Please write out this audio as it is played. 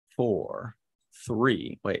4,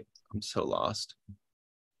 3. Wait, I'm so lost.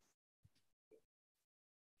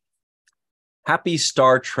 Happy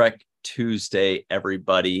Star Trek Tuesday,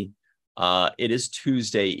 everybody. It is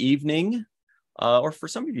Tuesday evening, or for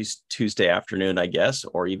some of you, Tuesday afternoon, I guess,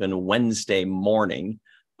 or even Wednesday morning.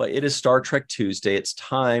 But it is Star Trek Tuesday. It's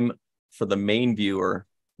time for the main viewer.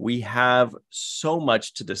 We have so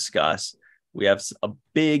much to discuss. We have a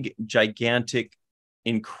big, gigantic,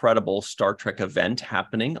 incredible Star Trek event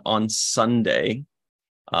happening on Sunday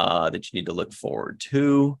that you need to look forward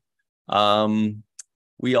to.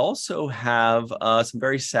 We also have some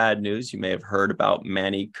very sad news. You may have heard about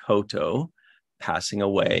Manny Coto passing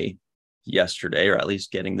away yesterday, or at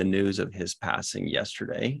least getting the news of his passing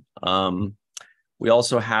yesterday. We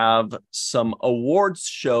also have some awards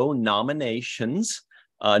show nominations,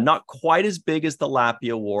 not quite as big as the Lappy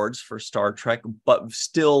Awards for Star Trek, but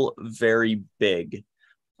still very big.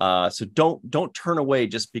 So don't turn away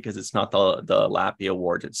just because it's not the Lappy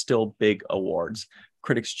Awards. It's still big awards.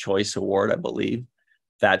 Critics' Choice Award, I believe.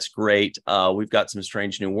 That's great. We've got some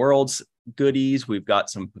Strange New Worlds goodies. We've got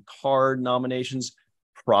some Picard nominations,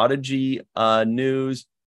 Prodigy news.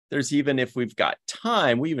 There's even, if we've got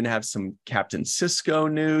time, we even have some Captain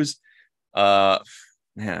Sisko news.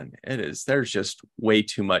 Man, there's just way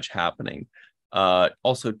too much happening.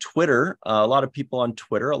 Also Twitter, a lot of people on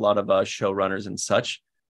Twitter, a lot of showrunners and such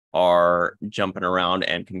are jumping around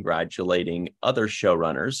and congratulating other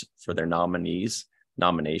showrunners for their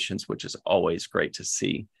nominations, which is always great to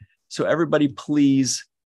see. So everybody, please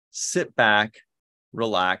sit back,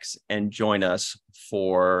 relax, and join us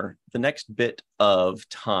for the next bit of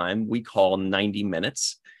time we call 90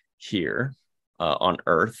 minutes here on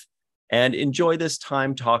Earth, and enjoy this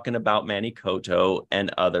time talking about Manny Coto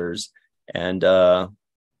and others, and tell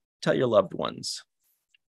your loved ones.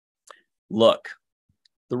 Look,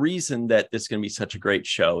 the reason that this is going to be such a great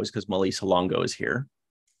show is because Melissa Longo is here.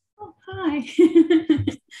 Oh, hi.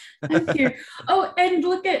 I'm here. Oh, and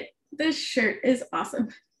look at this shirt is awesome.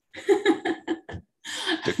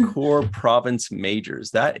 Decor Province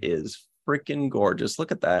Majors. That is freaking gorgeous.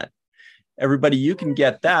 Look at that. Everybody, you can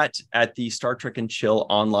get that at the Star Trek and Chill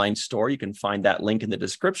online store. You can find that link in the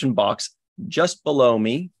description box just below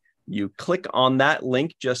me. You click on that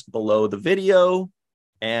link just below the video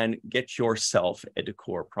and get yourself a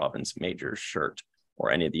Decor Province Majors shirt,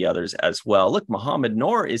 or any of the others as well. Look, Mohammed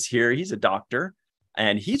Noor is here. He's a doctor,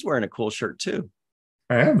 and he's wearing a cool shirt too.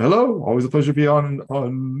 I am. Hello. Always a pleasure to be on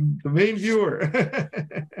the main viewer.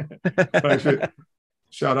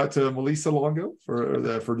 Shout out to Melissa Longo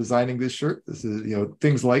for designing this shirt. This is,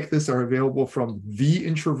 things like this are available from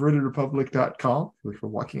theintrovertedrepublic.com for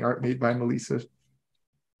walking art made by Melissa.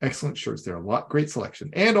 Excellent shirts there. Great selection.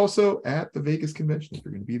 And also at the Vegas convention, if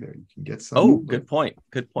you're going to be there, you can get some. Oh, good point.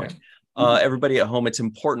 Good point. Yeah. Everybody at home, it's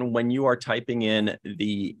important when you are typing in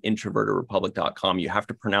the introvertedrepublic.com, you have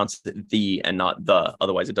to pronounce the and not the,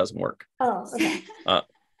 otherwise it doesn't work. Oh, okay.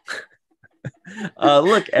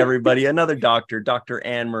 Look, everybody, another doctor, Dr.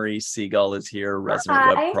 Anne-Marie Seagull is here,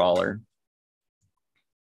 resident web crawler.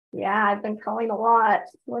 Yeah, I've been crawling a lot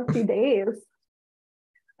for a few days.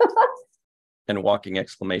 And walking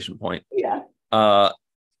exclamation point. Yeah. All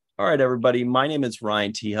right, everybody. My name is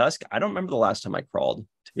Ryan T. Husk. I don't remember the last time I crawled,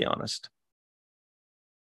 to be honest.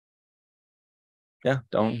 Yeah, I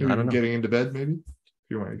don't know. Getting into bed, maybe? If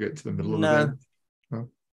you want to get to the middle of the bed.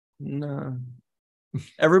 No.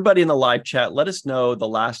 Everybody in the live chat, let us know the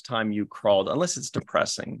last time you crawled, unless it's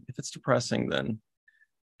depressing. If it's depressing, then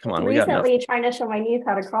come on. Recently trying to show my niece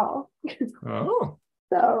how to crawl. Oh.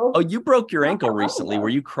 So. Oh, you broke your ankle recently. Were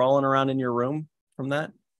you crawling around in your room from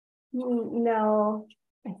that? No,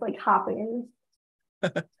 it's like hopping.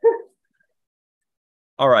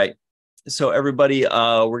 All right. So everybody,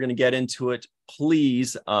 we're going to get into it.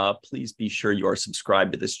 Please be sure you are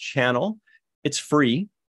subscribed to this channel. It's free.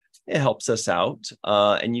 It helps us out.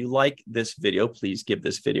 And you like this video, please give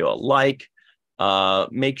this video a like.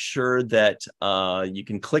 Make sure that you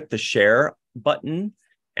can click the share button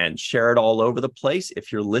and share it all over the place.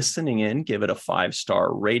 If you're listening in, give it a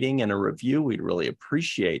 5-star rating and a review. We'd really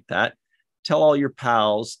appreciate that. Tell all your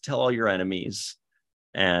pals, tell all your enemies,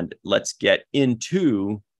 and let's get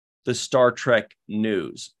into the Star Trek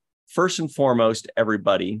news. First and foremost,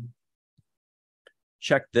 everybody,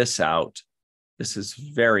 check this out. This is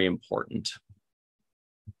very important.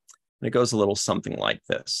 And it goes a little something like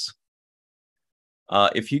this.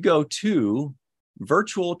 If you go to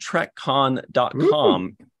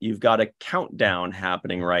virtualtrekcon.com, you've got a countdown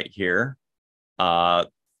happening right here.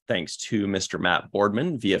 Thanks to Mr. Matt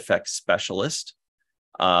Boardman, VFX specialist.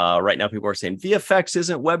 Right now, people are saying VFX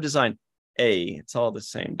isn't web design. Hey, it's all the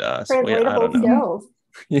same to us. Translatable skills.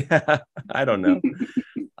 Yeah, I don't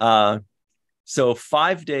know. So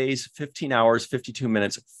 5 days, 15 hours, 52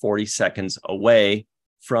 minutes, 40 seconds away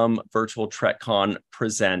from Virtual TrekCon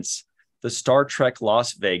presents the Star Trek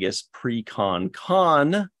Las Vegas Pre-Con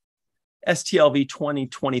Con, STLV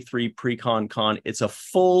 2023 Pre-Con Con. It's a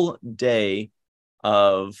full day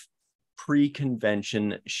of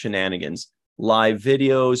pre-convention shenanigans, live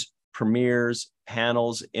videos, premieres,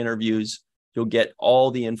 panels, interviews. You'll get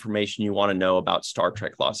all the information you want to know about Star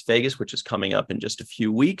Trek Las Vegas, which is coming up in just a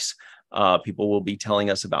few weeks. People will be telling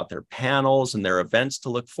us about their panels and their events to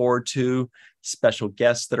look forward to, special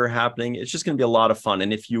guests that are happening. It's just going to be a lot of fun.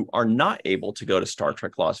 And if you are not able to go to Star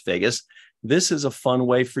Trek Las Vegas, this is a fun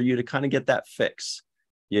way for you to kind of get that fix.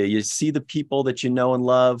 You see the people that you know and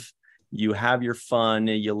love, you have your fun,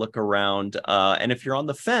 you look around. And if you're on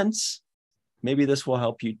the fence, maybe this will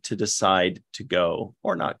help you to decide to go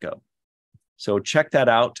or not go. So check that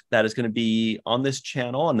out. That is going to be on this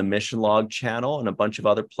channel, on the Mission Log channel, and a bunch of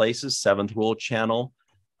other places, Seventh Rule channel.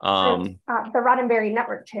 The Roddenberry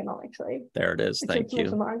Network channel, actually. There it is. Thank you.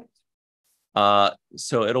 Mission Log.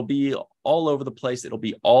 So it'll be all over the place. It'll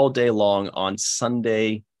be all day long on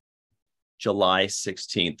Sunday, July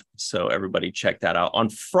 16th. So everybody check that out. On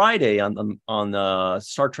Friday, on the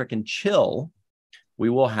Star Trek and Chill,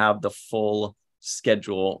 we will have the full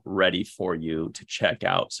schedule ready for you to check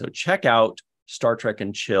out. So check out Star Trek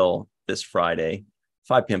and Chill this Friday,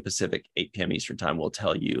 5 p.m. Pacific, 8 p.m. Eastern Time. We'll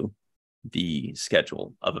tell you the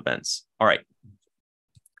schedule of events. All right.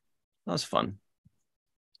 That was fun.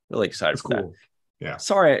 Really excited for that. Yeah.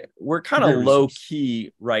 Sorry, we're kind of low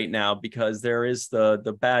key right now because there is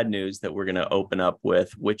the bad news that we're going to open up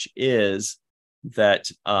with, which is that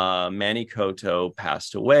Manny Coto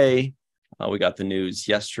passed away. We got the news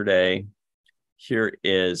yesterday. Here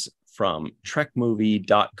is from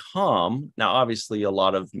trekmovie.com. Now, obviously, a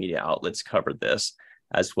lot of media outlets covered this,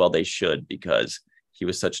 as well they should, because he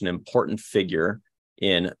was such an important figure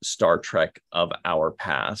in Star Trek of our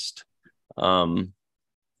past.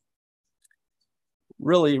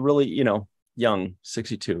 Really, young,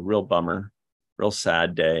 62, real bummer, real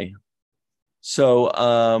sad day.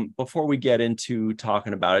 So before we get into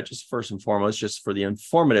talking about it, just first and foremost, just for the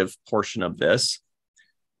informative portion of this,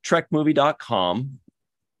 trekmovie.com.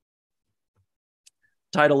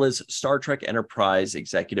 Title is Star Trek Enterprise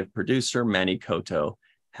executive producer Manny Coto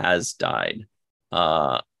has died.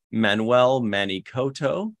 Manuel Manny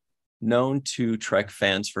Coto, known to Trek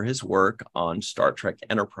fans for his work on Star Trek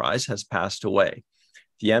Enterprise, has passed away.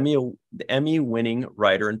 The Emmy-winning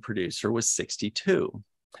writer and producer was 62.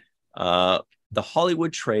 The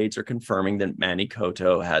Hollywood trades are confirming that Manny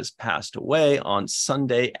Coto has passed away on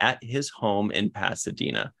Sunday at his home in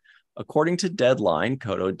Pasadena. According to Deadline,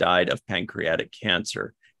 Coto died of pancreatic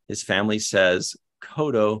cancer. His family says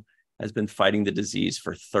Coto has been fighting the disease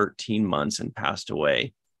for 13 months and passed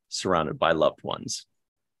away, surrounded by loved ones.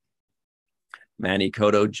 Manny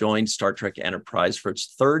Coto joined Star Trek Enterprise for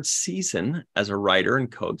its 3rd season as a writer and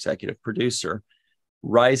co-executive producer,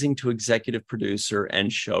 rising to executive producer and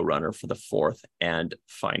showrunner for the 4th and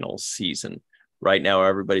final season. Right now,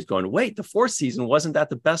 everybody's going, wait, the 4th season, wasn't that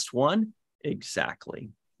the best one? Exactly.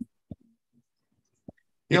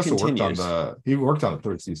 He also worked on the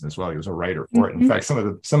 3rd season as well. He was a writer for it. In fact, some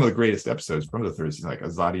of the greatest episodes from the 3rd season, like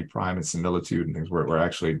Azadi Prime and Similitude and things, were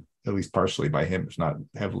actually at least partially by him, if not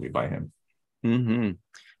heavily by him. Mm-hmm.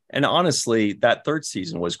 And honestly, that 3rd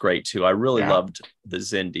season was great too. I really loved the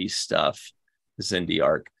Xindi stuff, the Xindi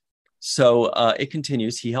arc. So it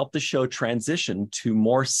continues. He helped the show transition to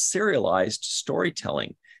more serialized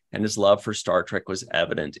storytelling, and his love for Star Trek was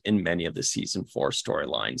evident in many of the season 4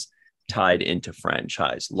 storylines tied into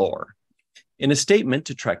franchise lore. In a statement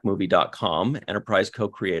to trekmovie.com, Enterprise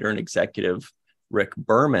co-creator and executive Rick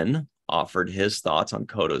Berman offered his thoughts on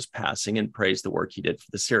Coto's passing and praised the work he did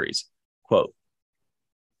for the series. Quote,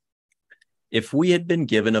 "If we had been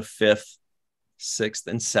given a 5th, 6th,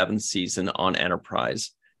 and 7th season on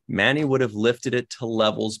Enterprise, Manny would have lifted it to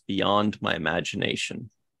levels beyond my imagination.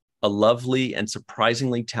 A lovely and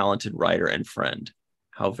surprisingly talented writer and friend.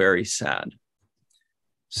 How very sad."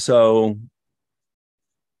 So,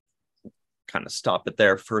 kind of stop it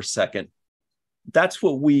there for a second. That's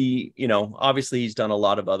what we, obviously he's done a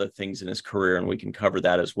lot of other things in his career, and we can cover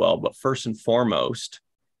that as well. But first and foremost,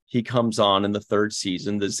 he comes on in the 3rd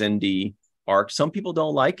season, the Xindi arc. Some people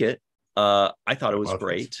don't like it. I thought it was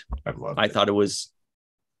great. I thought it was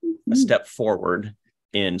a step forward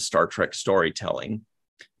in Star Trek storytelling.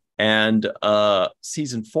 And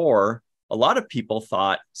season 4, a lot of people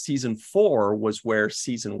thought season 4 was where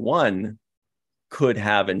season 1 could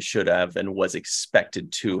have and should have and was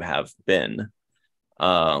expected to have been.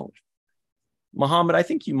 Mohammed, I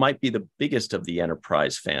think you might be the biggest of the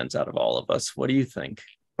Enterprise fans out of all of us. What do you think?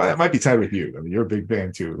 It might be tied with you. I mean, you're a big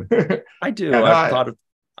fan too. I do. Yeah, no,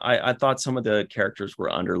 I thought some of the characters were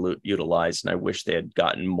underutilized, and I wish they had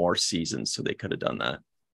gotten more seasons so they could have done that.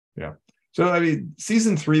 Yeah. So, I mean,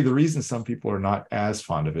 season 3, the reason some people are not as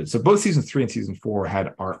fond of it. So both season 3 and season 4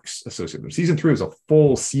 had arcs associated with them. Season 3 was a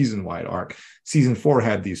full season-wide arc. Season 4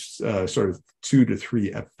 had these sort of 2 to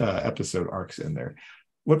 3 episode arcs in there.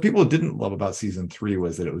 What people didn't love about season 3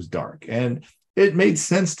 was that it was dark. And it made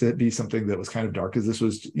sense to be something that was kind of dark because this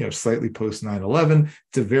was, slightly post 9/11.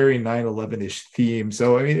 It's a very 9/11-ish theme.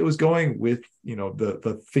 So, I mean, it was going with,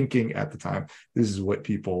 the thinking at the time. This is what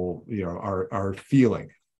people, are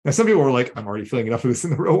feeling. Now, some people were like, "I'm already feeling enough of this in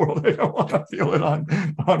the real world. I don't want to feel it on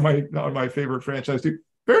my favorite franchise too."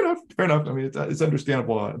 Fair enough. I mean, it's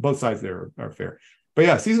understandable. Both sides there are fair. But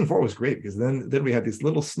yeah, season 4 was great because then we had these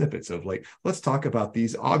little snippets of like, let's talk about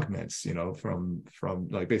these augments, from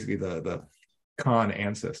like basically the Khan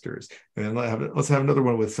ancestors, and then let's have another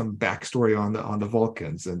one with some backstory on the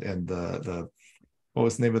Vulcans and the what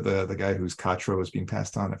was the name of the guy whose Katra was being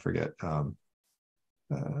passed on? I forget.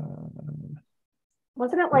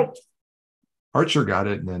 Wasn't it like Archer got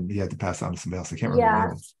it, and then he had to pass it on to somebody else. I can't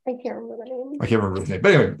remember. I can't remember the name. I can't remember his name.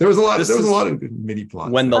 But anyway, there was a lot of mini plots.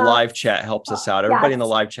 When the live chat helps us out, everybody in the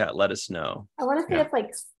live chat, let us know. I want to say it's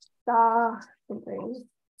like Saw something.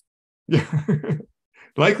 Yeah.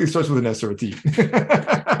 Likely starts with an S or a T.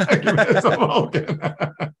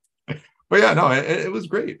 But yeah, no, it was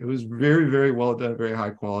great. It was very, very well done, very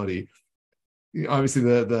high quality. Obviously,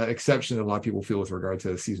 the exception that a lot of people feel with regard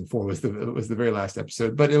to season 4 was the very last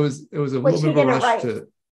episode, but it was a little bit of a rush to.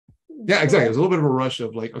 Yeah, exactly. It was a little bit of a rush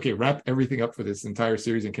of like, okay, wrap everything up for this entire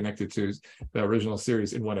series and connect it to the original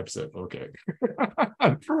series in one episode. Okay,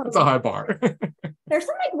 that's a high bar. There's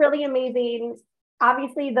some like really amazing.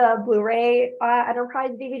 Obviously, the Blu-ray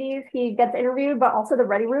Enterprise DVDs, he gets interviewed, but also the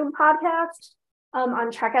Ready Room podcast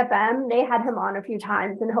on Trek FM. They had him on a few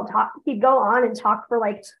times, and he'd go on and talk for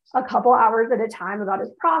like a couple hours at a time about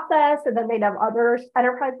his process, and then they'd have other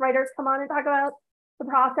Enterprise writers come on and talk about the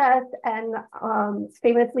process. And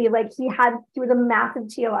famously, like he was a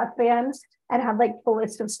massive TOS fan and had like full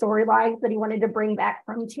list of storylines that he wanted to bring back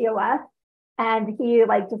from TOS. And he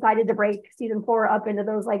like decided to break season 4 up into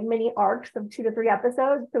those like mini arcs of 2 to 3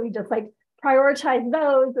 episodes. So he just like prioritized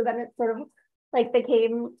those. And then it sort of like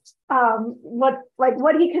became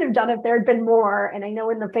what he could have done if there had been more. And I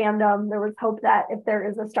know in the fandom, there was hope that if there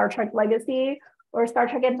is a Star Trek Legacy or Star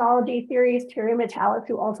Trek Anthology series, Terry Metalis,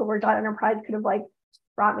 who also worked on Enterprise, could have like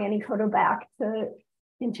brought Manny Coto back to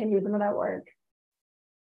continue some of that work.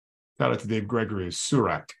 Shout out to Dave Gregory,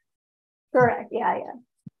 Surak. Correct. Yeah.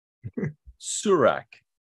 Surak.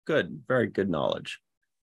 Good. Very good knowledge.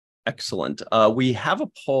 Excellent. We have a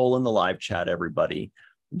poll in the live chat, everybody.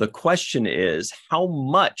 The question is, how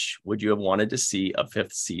much would you have wanted to see a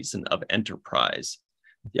 5th season of Enterprise?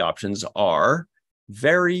 The options are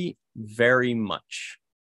very, very much,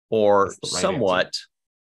 or somewhat, answer.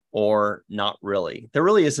 Or not really. There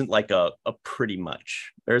really isn't like a pretty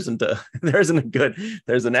much. There's an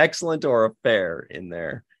excellent or a fair in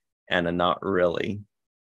there, and a not really.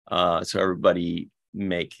 So everybody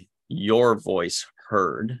make your voice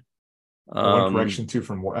heard. One correction too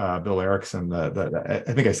from Bill Erickson. I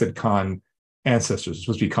think I said Khan ancestors. It's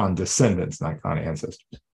supposed to be Khan descendants, not Khan ancestors.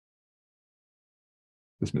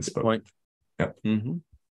 Just misspoke. Good point. Yep. Mm-hmm.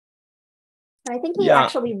 I think he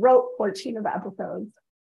actually wrote 14 of the episodes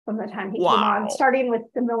from the time he came on, starting with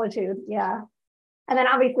Similitude. Yeah. And then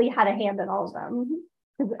obviously had a hand in all of them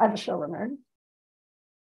as a showrunner.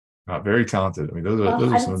 Very talented. I mean, those are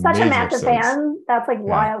I'm some such a massive episodes. fan. That's like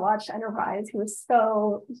why I watched Enterprise. He was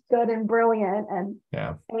so good and brilliant. And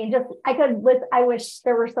yeah, I mean, I wish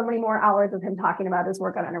there were so many more hours of him talking about his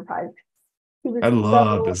work on Enterprise. I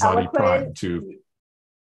love the Zadi Prime too.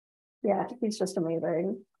 Yeah, he's just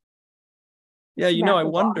amazing. Yeah, I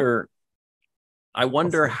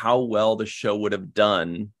wonder how well the show would have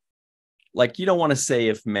done. Like, you don't want to say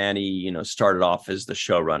if Manny, started off as the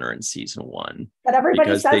showrunner in season 1. But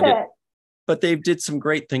everybody says it. But they did some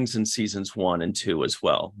great things in seasons 1 and 2 as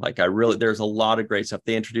well. Like, there's a lot of great stuff.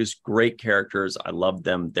 They introduced great characters. I loved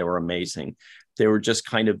them. They were amazing. They were just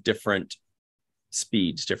kind of different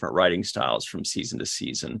speeds, different writing styles from season to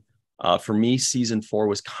season. For me, season 4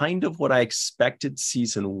 was kind of what I expected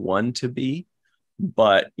season 1 to be.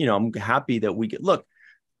 But, I'm happy that look,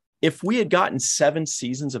 if we had gotten 7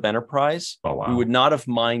 seasons of Enterprise, we would not have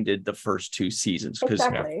minded the first 2 seasons.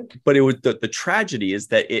 Exactly. But it was the tragedy is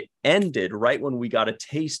that it ended right when we got a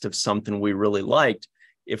taste of something we really liked.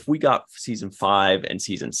 If we got season 5 and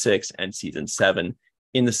season 6 and season 7,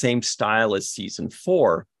 in the same style as season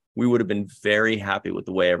 4, we would have been very happy with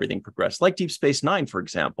the way everything progressed. Like Deep Space Nine, for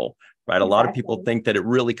example, right? A lot of people think that it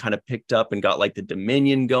really kind of picked up and got like the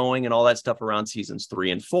Dominion going and all that stuff around seasons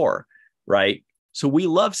 3 and 4, right? So we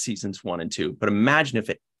love seasons 1 and 2, but imagine if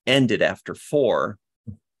it ended after 4,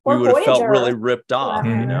 we would have felt really ripped off,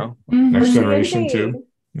 you know? Next Generation too.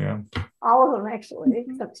 Yeah. All of them actually,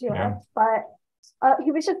 except TOS. Yeah. But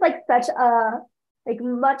he was just like such a like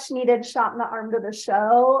much needed shot in the arm to the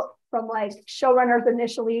show from like showrunners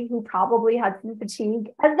initially who probably had some fatigue,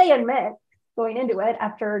 as they admit, going into it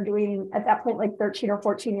after doing at that point like 13 or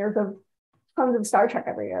 14 years of tons of Star Trek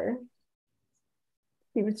every year.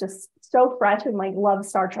 He was just so fresh and like loved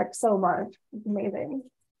Star Trek so much. It's amazing.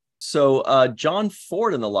 So John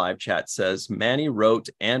Ford in the live chat says Manny wrote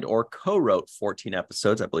and or co-wrote 14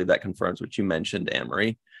 episodes. I believe that confirms what you mentioned,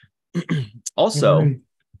 Anne-Marie. Also,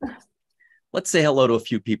 let's say hello to a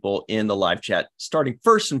few people in the live chat, starting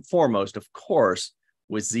first and foremost, of course,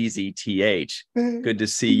 with ZZTH. Good to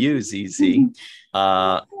see you, ZZ.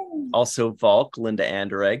 Also, Volk, Linda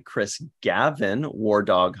Anderegg, Chris Gavin, War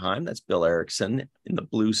Dogheim, that's Bill Erickson, in the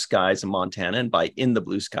blue skies of Montana. And by in the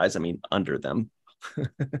blue skies, I mean under them.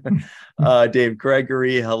 Dave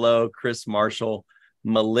Gregory, hello. Chris Marshall,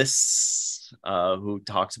 Melissa, who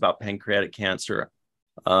talks about pancreatic cancer.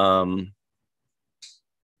 Oh,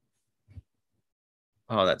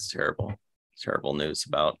 that's terrible. Terrible news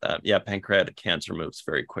about that. Yeah, pancreatic cancer moves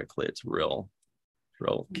very quickly. It's real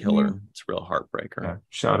killer. It's a real heartbreaker. Yeah.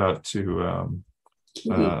 Shout out to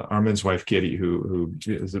Armin's wife Kitty, who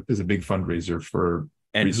is a big fundraiser for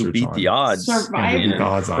and who beat the odds in an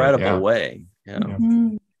incredible way. Yeah.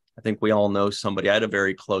 I think we all know somebody. I had a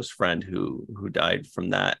very close friend who died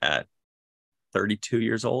from that at 32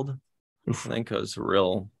 years old. Oof. I think it was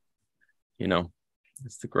real,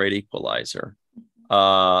 it's the great equalizer.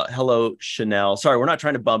 Hello, Chanel. Sorry, we're not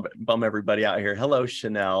trying to bum everybody out here. Hello,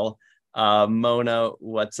 Chanel. Mona,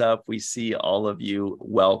 what's up? We see all of you.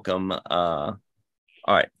 Welcome. All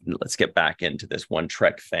right, let's get back into this one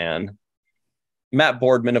Trek fan. Matt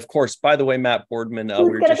Boardman, of course. By the way, Matt Boardman, we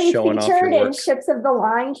were just showing off your work. In Ships of the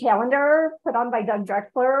Line calendar put on by Doug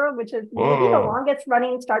Drexler, which is maybe the longest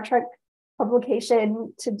running Star Trek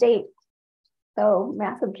publication to date. So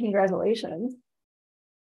massive congratulations.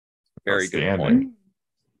 Very good point.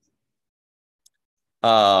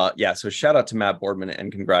 Yeah, so shout out to Matt Boardman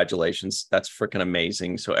and congratulations. That's freaking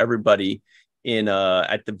amazing. So everybody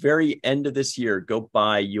at the very end of this year, go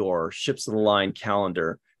buy your Ships of the Line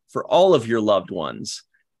calendar for all of your loved ones.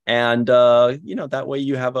 And that way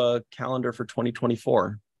you have a calendar for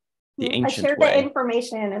 2024. The ancient I shared way. The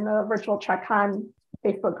information in the virtual TrekCon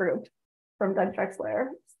Facebook group from Doug Drexler.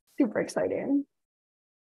 Super exciting.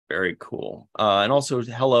 Very cool. And also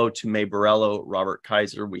hello to May Borello, Robert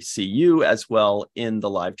Kaiser. We see you as well in the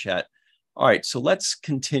live chat. All right, so let's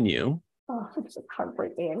continue. Oh, it's just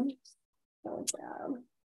heartbreaking. So bad.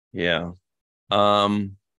 Yeah.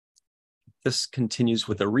 This continues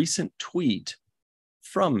with a recent tweet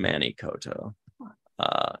from Manny Coto.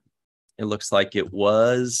 It looks like it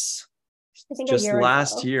was just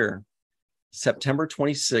last year, September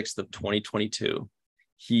 26th of 2022.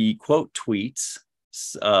 He quote tweets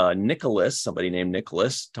Nicholas, somebody named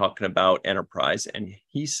Nicholas, talking about Enterprise, and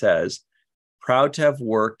he says, "Proud to have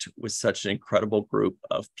worked with such an incredible group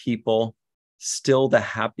of people. Still the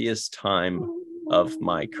happiest time of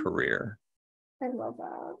my career." I love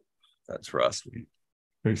that. That's Russ.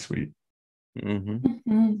 Very sweet.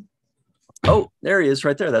 Oh, there he is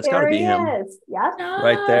right there. That's got to be him. Yep.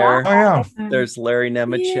 Right there. Oh, yeah. There's Larry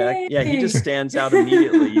Nemechek. Yeah, he just stands out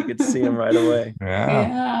immediately. You could see him right away.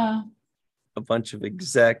 Yeah. A bunch of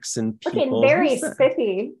execs and people. Looking very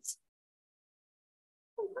spiffy.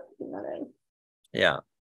 Yeah.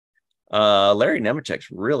 Larry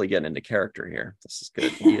Nemechek's really getting into character here. This is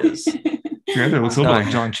good. He is. Yeah, it looks a little like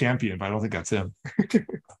John Champion, but I don't think that's him.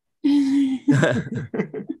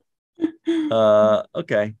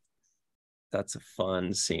 Okay. That's a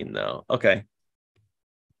fun scene though. Okay.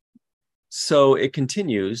 So it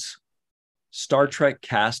continues. Star Trek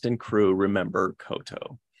cast and crew remember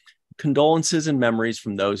Coto. Condolences and memories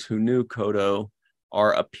from those who knew Coto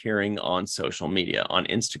are appearing on social media. On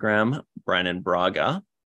Instagram, Brandon Braga,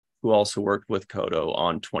 who also worked with Coto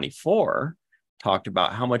on 24, talked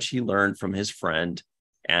about how much he learned from his friend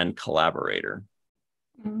and collaborator.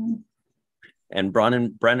 And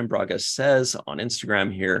Brandon Braga says on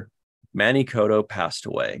Instagram here, Manny Coto passed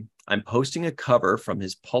away. I'm posting a cover from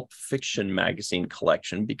his Pulp Fiction magazine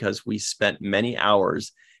collection because we spent many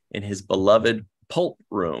hours in his beloved Pulp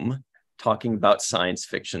Room talking about science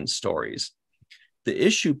fiction stories. The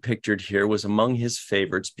issue pictured here was among his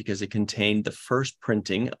favorites because it contained the first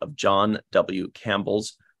printing of John W.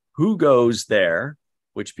 Campbell's Who Goes There,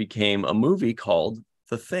 which became a movie called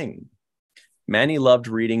The Thing. Manny loved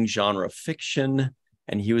reading genre fiction,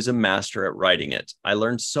 and he was a master at writing it. I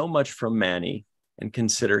learned so much from Manny and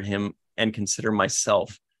consider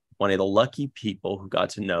myself one of the lucky people who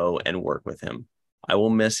got to know and work with him. I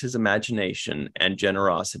will miss his imagination and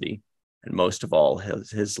generosity, and most of all,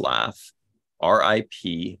 his laugh.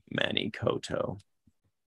 R.I.P. Manny Coto.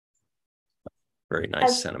 Very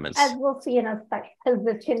nice sentiments. As we'll see in a second, as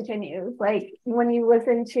this continues, like when you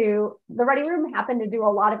listen to the Ready Room, happened to do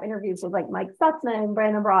a lot of interviews with like Mike Sussman,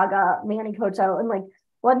 Brandon Braga, Manny Coto, and like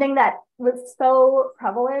one thing that was so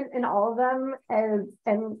prevalent in all of them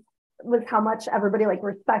was how much everybody like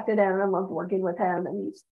respected him and loved working with him,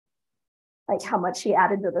 and like how much he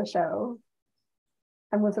added to the show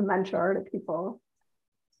and was a mentor to people.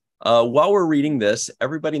 While we're reading this,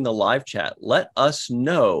 everybody in the live chat, let us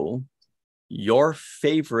know your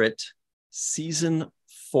favorite season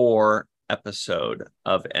 4 episode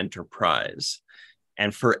of Enterprise.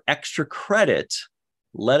 And for extra credit,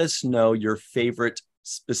 let us know your favorite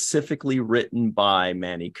specifically written by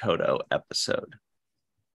Manny Coto episode.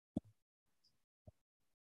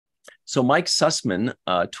 So Mike Sussman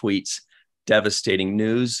tweets, devastating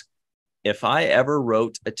news. If I ever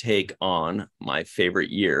wrote a take on my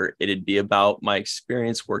favorite year, it'd be about my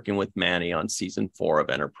experience working with Manny on season 4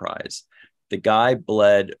 of Enterprise. The guy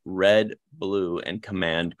bled red, blue, and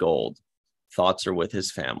command gold. Thoughts are with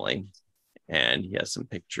his family. And he has some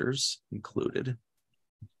pictures included.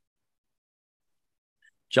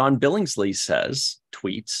 John Billingsley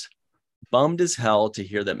tweets, bummed as hell to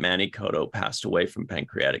hear that Manny Coto passed away from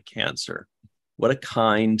pancreatic cancer. What a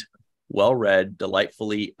kind, well-read,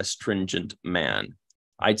 delightfully astringent man.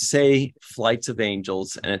 I'd say Flights of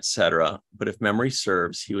Angels and etc., but if memory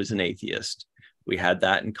serves, he was an atheist. We had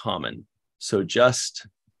that in common. So just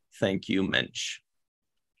thank you, Mensch.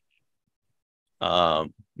 Mr.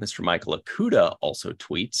 Michael Akuda also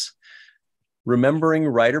tweets, remembering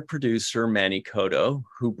writer-producer Manny Coto,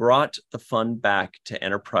 who brought the fun back to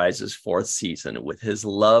Enterprise's 4th season with his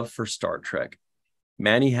love for Star Trek.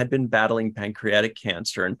 Manny had been battling pancreatic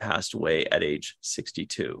cancer and passed away at age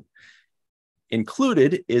 62.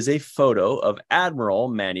 Included is a photo of Admiral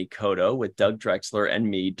Manny Coto with Doug Drexler and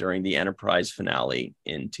me during the Enterprise finale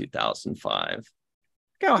in 2005.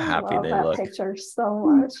 Look how happy they look. I love that picture so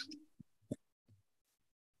much.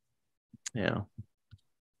 Yeah.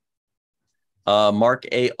 Mark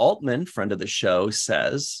A. Altman, friend of the show,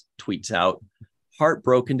 tweets out,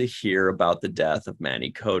 heartbroken to hear about the death of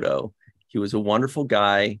Manny Coto. He was a wonderful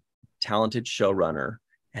guy, talented showrunner,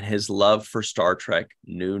 and his love for Star Trek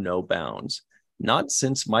knew no bounds. Not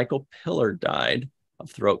since Michael Piller died of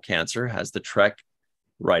throat cancer has the Trek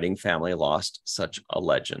writing family lost such a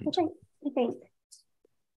legend. I think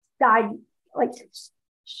died like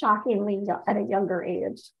shockingly at a younger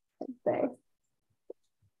age, I'd say.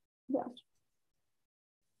 Yeah.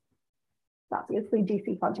 Obviously,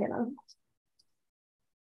 DC Fontana.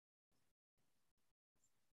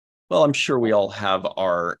 Well, I'm sure we all have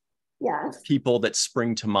our Yes. people that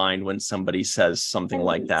spring to mind when somebody says something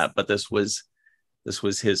like that, but this was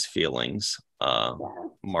his feelings.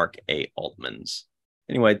 Mark A. Altman's.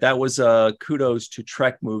 Anyway, that was kudos to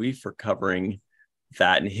Trek Movie for covering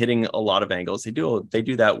that and hitting a lot of angles. They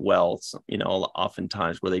do that well, you know,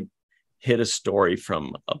 oftentimes where they hit a story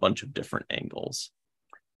from a bunch of different angles.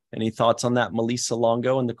 Any thoughts on that, Melissa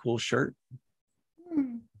Longo and the cool shirt?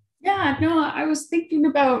 Yeah, no, I was thinking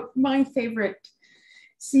about my favorite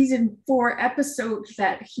season 4 episode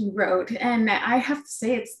that he wrote, and I have to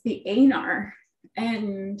say it's the Anar.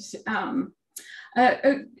 And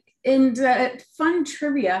fun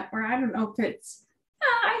trivia, or I don't know if it's,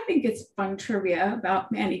 I think it's fun trivia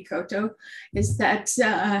about Manny Coto, is that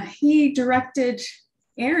he directed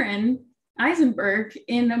Aaron Eisenberg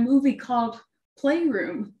in a movie called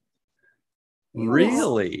Playroom.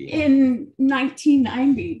 Really? In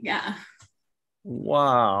 1990, yeah.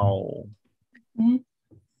 Wow. Mm-hmm.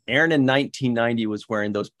 Aaron in 1990 was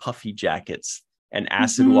wearing those puffy jackets and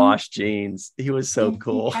acid wash jeans. He was so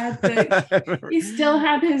cool. He still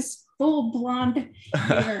had his full blonde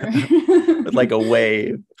hair. With like a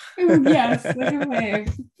wave. Yes, like a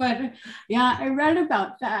wave. But yeah, I read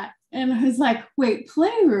about that and I was like, wait,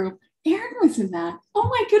 Playroom? Aaron was in that. Oh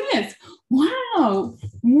my goodness. Wow.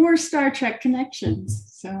 More Star Trek connections.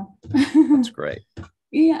 So that's great.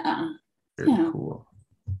 Yeah. Very cool.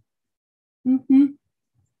 Mm-hmm.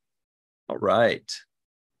 All right.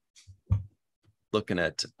 Looking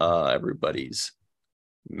at everybody's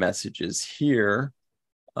messages here.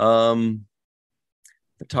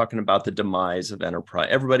 They're talking about the demise of Enterprise.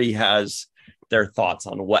 Everybody has their thoughts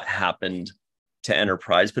on what happened to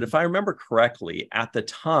Enterprise. But if I remember correctly, at the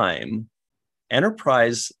time,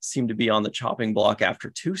 Enterprise seemed to be on the chopping block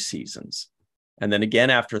after 2 seasons, and then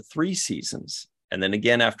again after 3 seasons, and then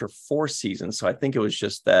again after 4 seasons. So I think it was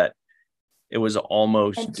just that it was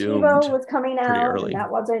almost and doomed. TiVo was coming out, early. and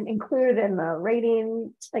that wasn't included in the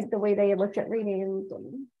ratings, like the way they looked at ratings,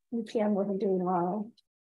 and UPN wasn't doing well.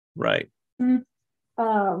 Right.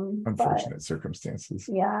 Unfortunate circumstances.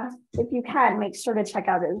 Yeah, if you can, make sure to check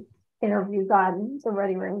out his interviews on the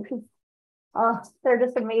Ready Room, because they're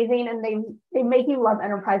just amazing, and they make you love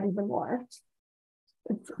Enterprise even more.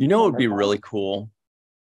 You know, it would be really cool.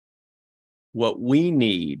 What we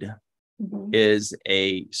need is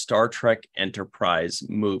a Star Trek Enterprise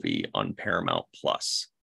movie on Paramount Plus.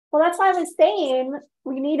 Well, that's why I was saying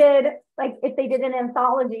we needed, like, if they did an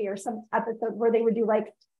anthology or some episode where they would do like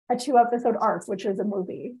a 2-episode arc, which is a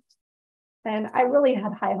movie. And I really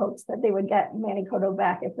had high hopes that they would get Manny Coto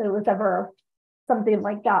back if there was ever something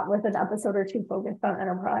like that with an episode or 2 focused on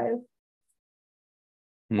Enterprise.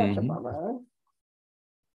 Such a bummer.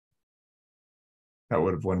 That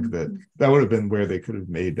would have been where they could have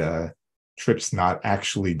made Trips not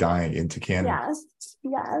actually dying into canon. Yes.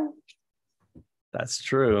 Yeah. That's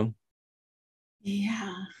true.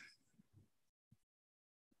 Yeah.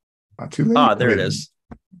 Not too late. There it is.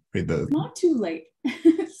 Not too late.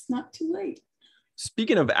 It's not too late.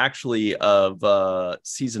 Speaking of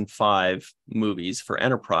season 5 movies for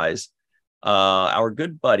Enterprise, our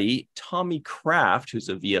good buddy Tommy Kraft, who's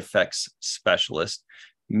a VFX specialist,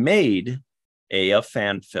 made a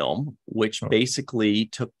fan film, which basically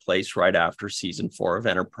took place right after season 4 of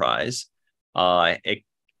Enterprise.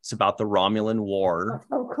 It's about the Romulan War.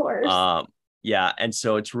 Of course. Yeah, and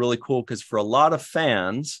so it's really cool because for a lot of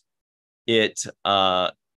fans, it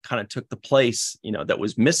kind of took the place, that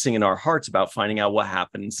was missing in our hearts about finding out what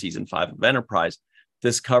happened in season 5 of Enterprise.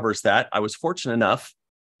 This covers that. I was fortunate enough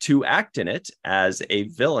to act in it as a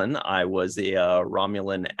villain. I was a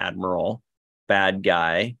Romulan admiral, bad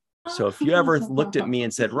guy. So if you ever looked at me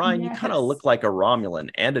and said, Ryan, you kind of look like a Romulan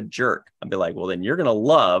and a jerk, I'd be like, well, then you're going to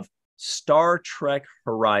love Star Trek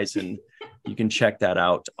Horizon. You can check that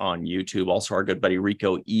out on YouTube. Also, our good buddy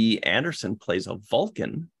Rico E. Anderson plays a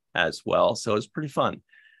Vulcan as well. So it's pretty fun.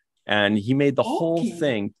 And he made the whole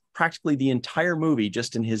thing, practically the entire movie,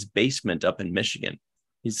 just in his basement up in Michigan.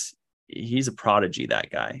 He's a prodigy,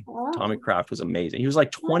 that guy. Wow. Tommy Kraft was amazing. He was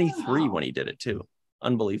like 23 when he did it too.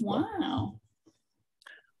 Unbelievable. Wow.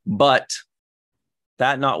 But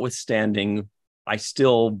that notwithstanding, I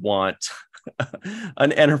still want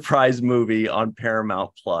an Enterprise movie on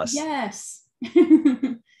Paramount Plus. Yes.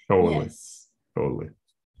 Totally. Yes. Totally.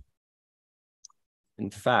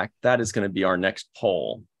 In fact, that is going to be our next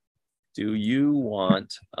poll. Do you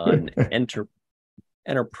want an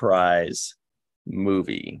Enterprise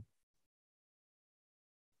movie?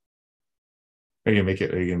 Are you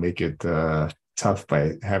gonna make it tough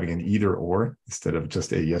by having an either or instead of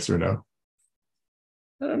just a yes or no?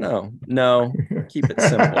 I don't know. No, keep it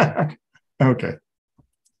simple. Okay.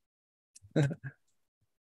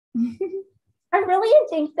 I really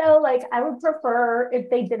think though, like I would prefer if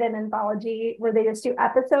they did an anthology where they just do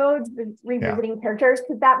episodes revisiting characters,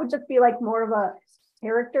 because that would just be like more of a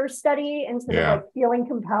character study instead of like feeling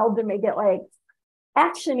compelled to make it like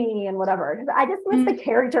actiony and whatever. Because I just miss the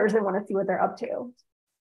characters and want to see what they're up to.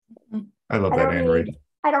 I love that Android.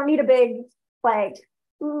 I don't need a big like,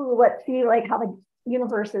 let's see like how the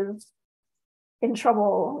universe is in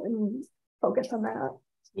trouble and focus on that.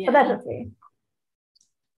 Yeah. But that's just me.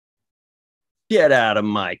 Get out of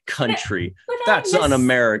my country. That's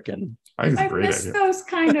un-American. I miss those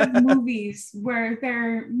kind of movies where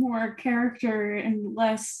they're more character and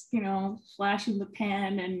less, flash in the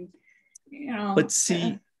pan and, But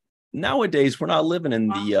see, nowadays we're not living in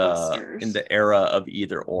the era of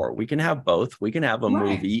either or. We can have both. We can have a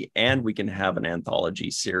movie and we can have an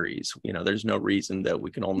anthology series. There's no reason that we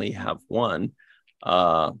can only have one.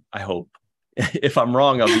 I hope. If I'm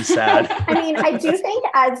wrong, I'll be sad. I mean, I do think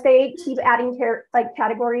as they keep adding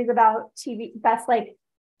categories about TV, best like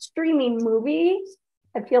streaming movies,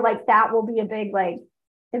 I feel like that will be a big like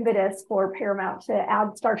impetus for Paramount to add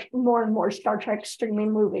more and more Star Trek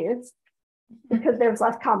streaming movies, because there's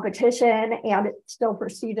less competition and it's still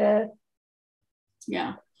prestigious.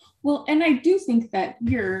 Yeah. Well, and I do think that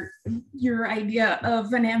your idea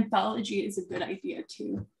of an anthology is a good idea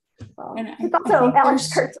too. And it's also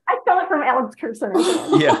Alex Kurtz. I stole it from Alex Kurtz.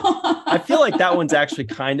 Yeah, I feel like that one's actually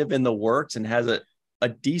kind of in the works and has a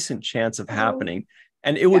decent chance of happening.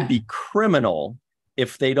 And it would be criminal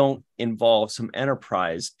if they don't involve some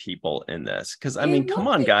Enterprise people in this. Because I mean, It come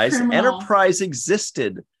would on, be guys, criminal. Enterprise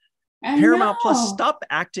existed. I Paramount Plus, know. stop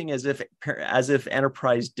acting as if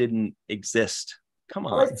Enterprise didn't exist. Come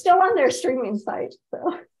Well, on, it's still on their streaming site,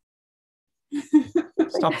 so.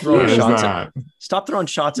 stop throwing There's shots that. stop throwing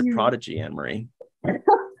shots at Prodigy, Anne-Marie.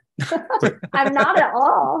 I'm not at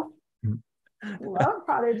all. Love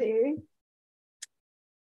Prodigy.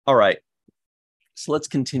 All right. So let's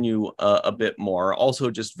continue a bit more.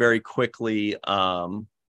 Also, just very quickly,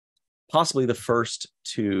 possibly the first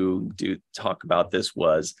to talk about this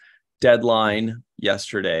was Deadline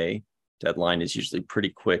yesterday. Deadline is usually pretty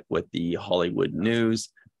quick with the Hollywood news.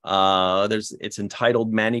 It's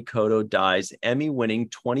entitled Manny Coto Dies, Emmy-winning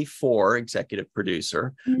 24 executive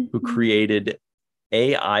producer who created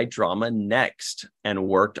AI drama Next and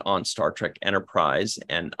worked on Star Trek Enterprise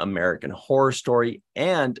and American Horror Story,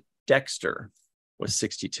 and Dexter, was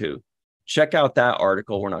 62. Check out that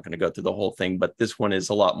article. We're not going to go through the whole thing, but this one is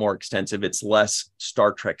a lot more extensive. It's less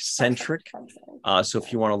Star Trek centric. So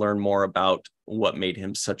if you want to learn more about what made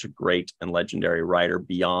him such a great and legendary writer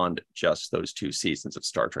beyond just those 2 seasons of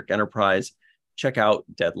Star Trek Enterprise, check out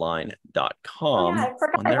deadline.com. Oh, yeah, I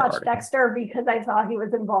forgot I watched Dexter because I saw he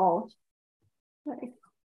was involved. Like,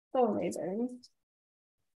 so amazing.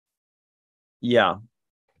 Yeah.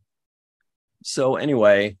 So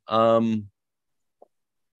anyway,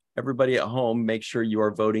 everybody at home, make sure you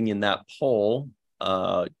are voting in that poll.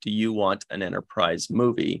 Do you want an Enterprise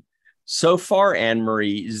movie? So far,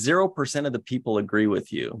 Anne-Marie, 0% of the people agree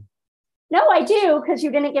with you. No, I do, because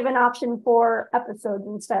you didn't give an option for episodes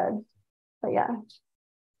instead. But yeah.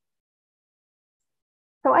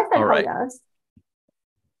 So I said All right. yes.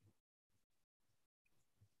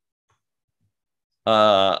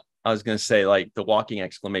 I was going to say, like, the walking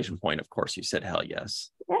exclamation point. Of course, you said hell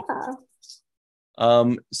yes. Yeah.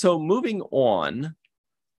 So moving on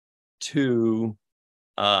to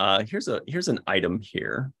here's an item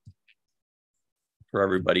here for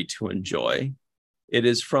everybody to enjoy. It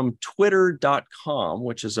is from twitter.com,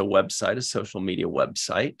 which is a website, a social media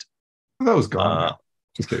website. That was gone now.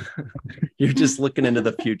 Just kidding. You're just looking into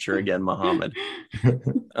the future again, Mohammed.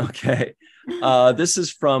 Okay. This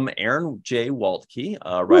is from Aaron J. Waltke,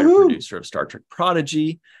 writer-producer of Star Trek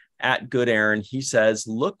Prodigy. At Good Aaron, he says,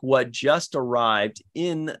 look what just arrived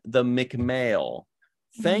in the McMail.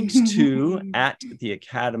 Thanks to at the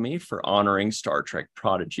Academy for honoring Star Trek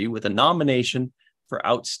Prodigy with a nomination for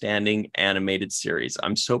Outstanding Animated Series.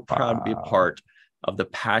 I'm so proud to be a part of the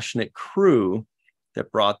passionate crew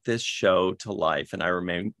that brought this show to life, and I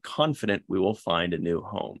remain confident we will find a new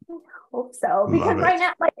home. I hope so, because right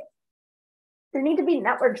now, like, there need to be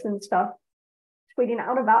networks and stuff tweeting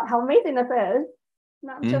out about how amazing this is,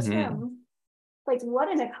 not just him. Like, what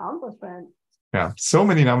an accomplishment. Yeah, so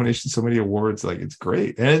many nominations, so many awards. Like, it's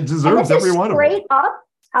great, and it deserves every one of them. Straight up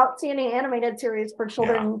Outstanding Animated Series for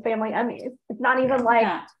Children and Family Emmys. It's not even like,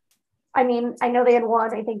 I mean, I know they had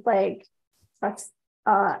won, I think, like, that's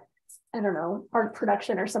I don't know, art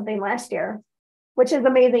production or something last year, which is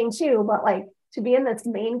amazing too. But like, to be in this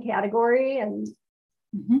main category, and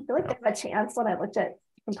I feel like they have a chance when I looked at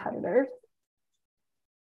competitors.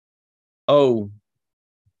 Oh,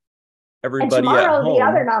 everybody and tomorrow, at home, the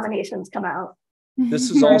other nominations come out.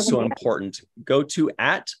 This is also important. Go to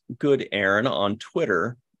at Good Aaron on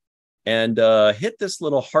Twitter and hit this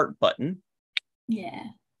little heart button. Yeah.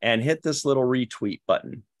 And hit this little retweet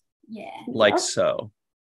button. Yeah. Like so.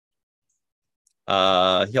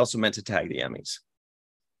 He also meant to tag the Emmys.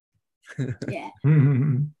 Yeah.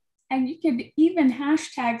 And you could even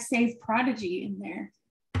hashtag Save Prodigy in there.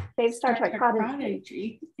 Save Star Trek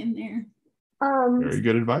Prodigy in there. Very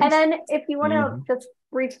good advice. And then if you want to just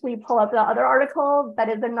briefly pull up the other article, that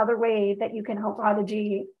is another way that you can help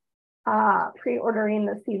Prodigy pre-ordering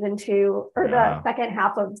the season 2 or the second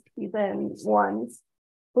half of season 1's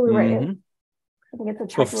Blu-ray. I think it's a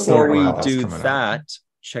Czech Before movie. we do that,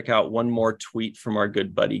 check out one more tweet from our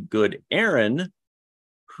good buddy Good Aaron,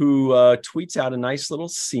 who tweets out a nice little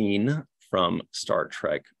scene from Star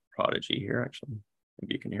Trek Prodigy here. Actually,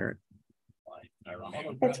 maybe you can hear it.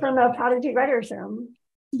 It's from the Prodigy Writers Room.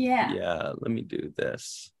 Yeah. Yeah, let me do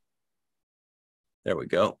this. There we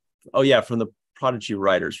go. Oh yeah, from the Prodigy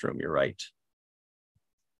Writers Room, you're right.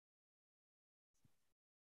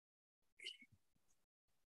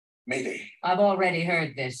 Maybe. I've already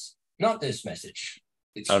heard this. Not this message.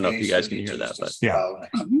 I don't know if you guys can hear that, but yeah.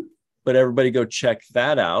 But everybody go check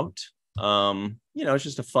that out. You know, it's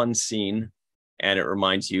just a fun scene, and it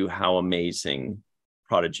reminds you how amazing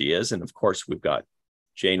Prodigy is. And of course, we've got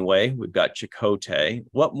Janeway, we've got Chakotay.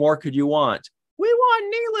 What more could you want? We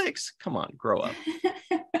want Neelix. Come on, grow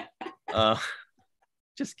up.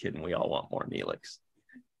 Just kidding. We all want more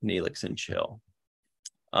Neelix and chill.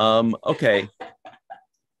 Okay.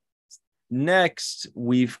 Next,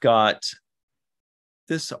 we've got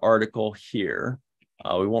this article here.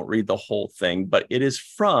 We won't read the whole thing, but it is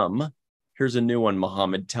from, here's a new one,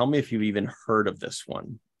 Mohammed. Tell me if you've even heard of this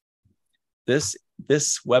one. This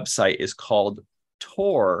website is called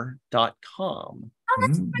tor.com. Oh,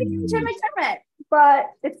 that's Jim McDermott. But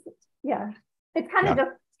it's kind of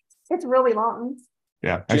just, it's really long.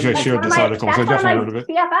 Yeah, actually, I shared this article, so I definitely heard of it.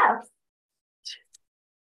 BFFs.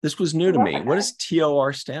 This was new to me. What does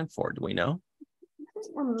TOR stand for? Do we know?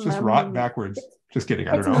 It's just rot backwards. Just kidding.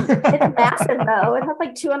 I don't know. It's massive, though. It has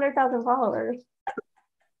like 200,000 followers.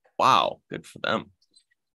 Wow, good for them.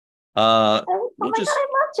 God, I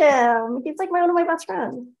love Jim. He's like one of my best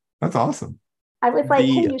friends. That's awesome. I was like,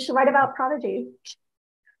 hey, you should write about Prodigy.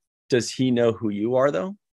 Does he know who you are,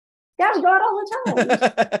 though? Yeah, we go out all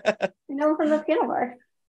the time. You know him from the piano bar.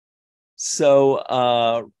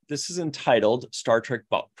 So this is entitled Star Trek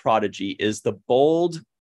Prodigy is the bold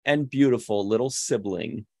and beautiful little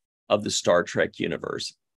sibling of the Star Trek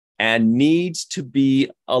universe and needs to be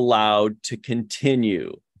allowed to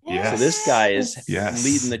continue. Yes. So this guy is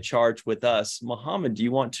leading the charge with us. Mohammed, do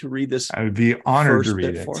you want to read this? I would be honored to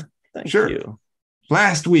read it. Thank you.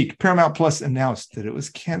 Last week, Paramount Plus announced that it was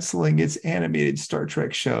canceling its animated Star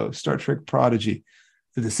Trek show, Star Trek Prodigy.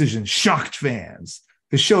 The decision shocked fans.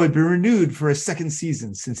 The show had been renewed for a second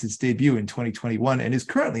season since its debut in 2021 and is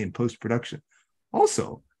currently in post-production.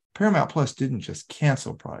 Also, Paramount Plus didn't just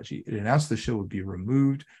cancel Prodigy. It announced the show would be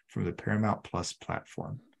removed from the Paramount Plus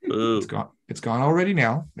platform. It's gone already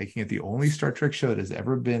now, making it the only Star Trek show that has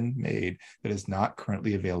ever been made that is not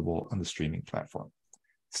currently available on the streaming platform.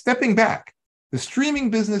 Stepping back, the streaming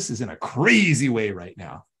business is in a crazy way right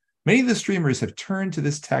now. Many of the streamers have turned to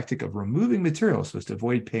this tactic of removing material so as to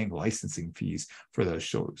avoid paying licensing fees for those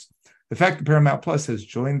shows. The fact that Paramount Plus has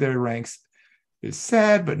joined their ranks is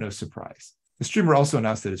sad, but no surprise. The streamer also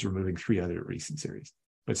announced that it's removing 3 other recent series.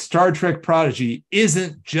 But Star Trek Prodigy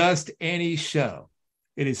isn't just any show.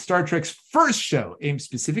 It is Star Trek's first show aimed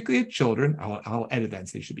specifically at children. I'll edit that and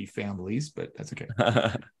say it should be families, but that's okay.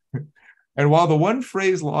 And while the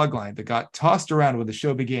one-phrase logline that got tossed around when the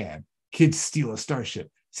show began, kids steal a starship,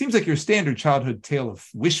 seems like your standard childhood tale of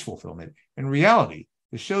wish fulfillment, in reality,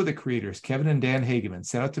 the show that creators Kevin and Dan Hageman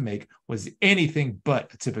set out to make was anything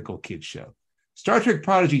but a typical kids show. Star Trek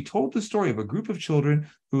Prodigy told the story of a group of children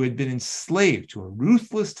who had been enslaved to a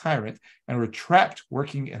ruthless tyrant and were trapped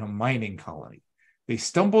working in a mining colony. They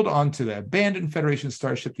stumbled onto the abandoned Federation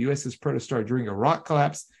starship, the USS Protostar, during a rock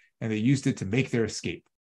collapse, and they used it to make their escape.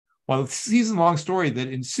 While the season-long story that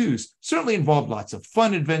ensues certainly involved lots of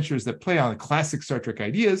fun adventures that play on classic Star Trek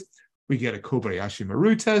ideas, we get a Kobayashi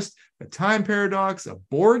Maru test, a time paradox, a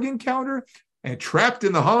Borg encounter, and Trapped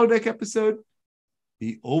in the Holodeck episode.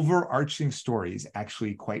 The overarching story is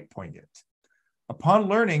actually quite poignant. Upon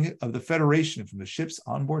learning of the Federation from the ship's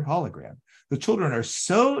onboard hologram, the children are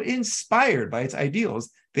so inspired by its ideals,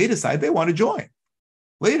 they decide they want to join.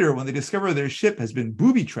 Later, when they discover their ship has been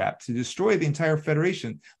booby-trapped to destroy the entire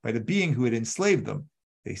Federation by the being who had enslaved them,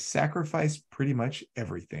 they sacrifice pretty much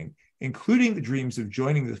everything, including the dreams of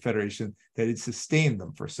joining the Federation that had sustained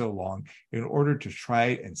them for so long in order to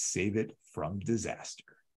try and save it from disaster.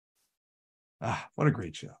 Ah, what a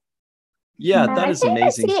great show. Yeah, that is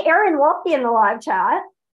amazing. I see Aaron Walke in the live chat.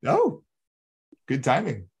 Oh, good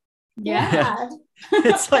timing. Yeah.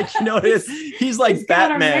 It's like, you know what it is? He's like He's got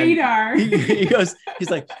Batman. a radar. He goes, he's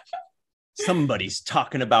like, somebody's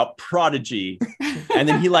talking about Prodigy. And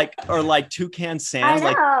then he like Toucan Sam,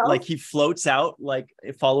 like he floats out, like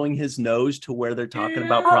following his nose to where they're talking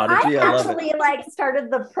about Prodigy. I love actually it. Started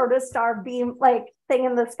the Protostar beam thing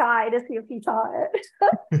in the sky to see if he saw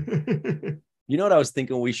it. You know what I was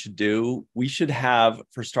thinking we should do? We should have,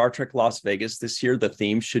 for Star Trek Las Vegas this year, the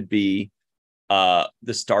theme should be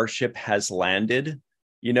the starship has landed,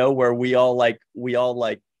 you know, where we all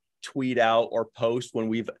tweet out or post when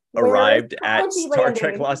we've arrived at Star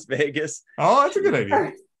Trek Las Vegas. Oh, that's a good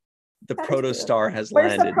idea. The Protostar has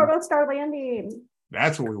landed. Where's the Protostar landing?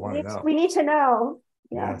 That's what we want to know. We need to know.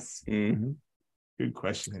 Yes. Mm-hmm. Good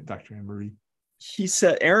question, Dr. Anne-Marie. He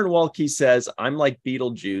said, Aaron Walke says, I'm like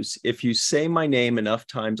Beetlejuice. If you say my name enough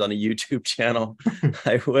times on a YouTube channel,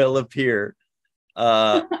 I will appear.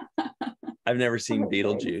 I've never seen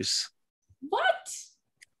Beetlejuice. What?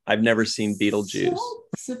 I've never seen Beetlejuice. So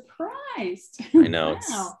surprised. I know,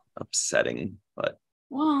 it's upsetting, but.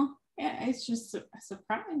 Well, yeah, it's just a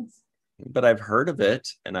surprise. But I've heard of it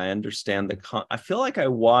and I understand I feel like I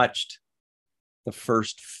watched the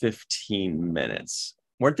first 15 minutes.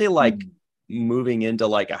 Weren't they like moving into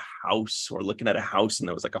like a house or looking at a house and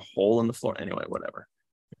there was like a hole in the floor. Anyway, whatever.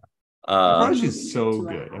 Prodigy is so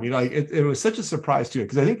good. I mean, like it was such a surprise too,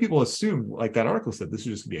 because I think people assume, like that article said, this is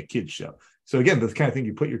just gonna be a kid's show. So again, the kind of thing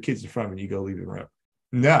you put your kids in front of and you go leave the room.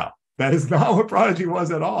 No, that is not what Prodigy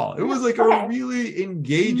was at all. It was like a really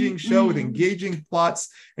engaging show with engaging plots.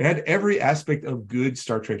 It had every aspect of good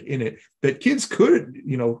Star Trek in it that kids could,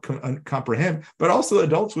 comprehend, but also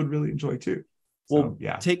adults would really enjoy too. Well,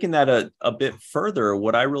 taking that a bit further,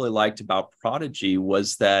 what I really liked about Prodigy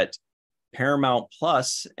was that Paramount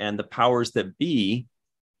Plus and the powers that be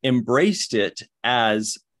embraced it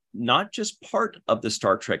as not just part of the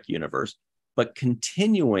Star Trek universe, but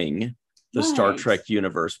continuing the Star Trek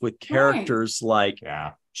universe with characters like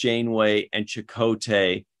Janeway and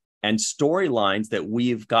Chakotay and storylines that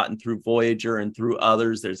we've gotten through Voyager and through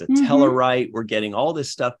others. There's a Tellarite. We're getting all this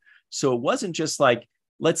stuff. So it wasn't just like,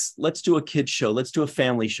 let's do a kid's show. Let's do a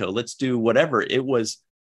family show. Let's do whatever. It was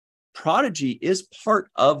Prodigy is part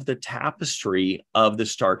of the tapestry of the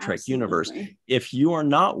Star Trek universe. If you are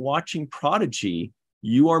not watching Prodigy,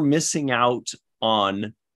 you are missing out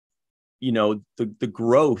on, the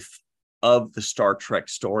growth of the Star Trek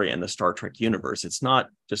story and the Star Trek universe. It's not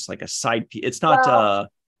just like a side piece. It's not, an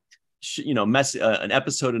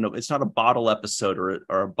episode. It's not a bottle episode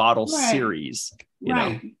or a bottle series, you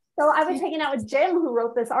know? So I was hanging out with Jim, who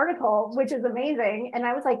wrote this article, which is amazing. And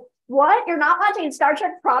I was like, what? You're not watching Star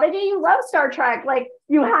Trek Prodigy? You love Star Trek. Like,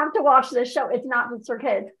 you have to watch this show. It's not just for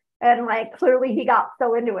kids. And like, clearly he got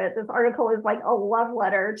so into it. This article is like a love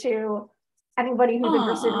letter to anybody who's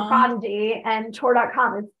interested in Prodigy, and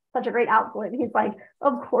Tor.com is such a great outlet. He's like,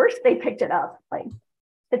 of course they picked it up. Like,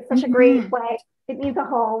 it's such a great way. It needs a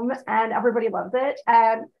home and everybody loves it.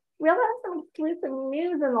 And we also have some exclusive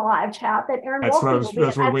news in the live chat that Aaron Wolfe that's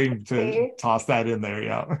what we're waiting to toss that in there.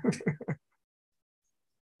 Yeah.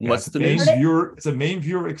 What's the news? It's a main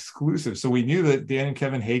viewer exclusive. So we knew that Dan and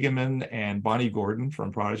Kevin Hageman and Bonnie Gordon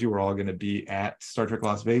from Prodigy were all going to be at Star Trek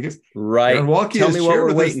Las Vegas. Right. Tell me what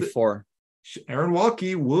we're waiting for. Aaron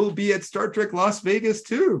Walke will be at Star Trek Las Vegas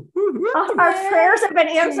too. Our prayers have been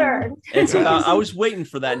answered. I was waiting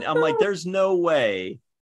for that. I'm like, there's no way.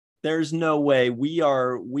 We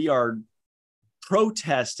are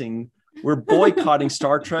protesting. We're boycotting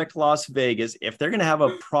Star Trek Las Vegas. If they're going to have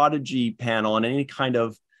a Prodigy panel on any kind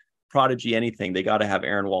of Prodigy anything, they got to have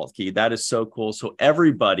Aaron Waltke. That is so cool. So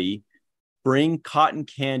everybody bring cotton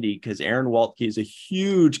candy, because Aaron Waltke is a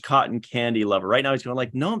huge cotton candy lover. Right now he's going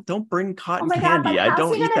like, no, don't bring cotton candy. I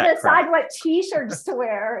don't eat that crap. Decide what t-shirts to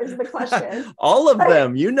wear is the question. All of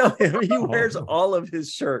them. You know him. He wears all of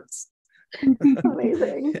his shirts.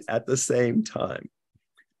 Amazing. At the same time.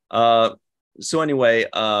 So anyway,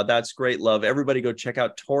 that's great love. Everybody go check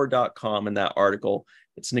out Tor.com and that article.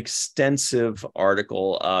 It's an extensive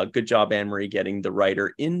article. Good job, Anne-Marie, getting the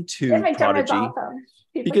writer into Prodigy. Awesome.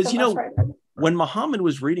 Because, when Muhammad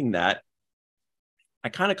was reading that, I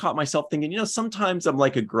kind of caught myself thinking, sometimes I'm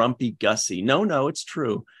like a grumpy Gussie. No, it's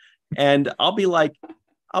true. And I'll be like,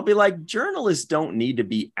 journalists don't need to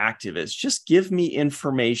be activists. Just give me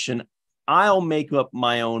information. I'll make up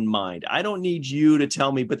my own mind. I don't need you to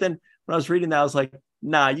tell me. But then when I was reading that, I was like,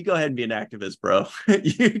 nah, you go ahead and be an activist, bro.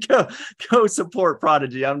 You go support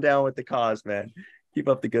Prodigy. I'm down with the cause, man. Keep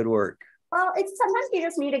up the good work. Well, it's sometimes you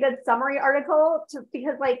just need a good summary article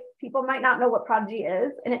because people might not know what Prodigy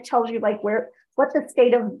is, and it tells you what the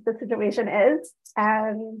state of the situation is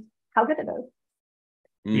and how good it is.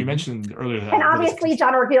 You mentioned earlier that, and obviously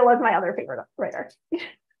John Orville is my other favorite writer.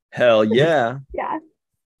 Hell yeah. Yeah. You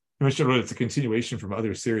mentioned it's a continuation from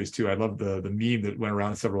other series too. I love the meme that went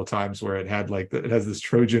around several times where it had it has this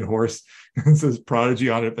Trojan horse and it says Prodigy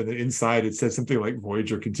on it, but then inside it says something like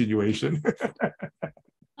Voyager continuation.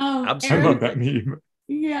 I love that meme.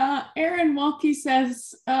 Yeah, Aaron Walke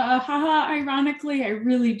says, haha, ironically, I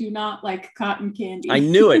really do not like cotton candy. I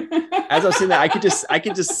knew it. As I was saying that, I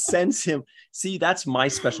could just sense him. See, that's my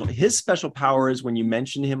his special power is when you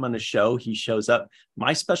mention him on the show, he shows up.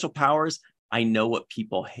 My special powers, I know what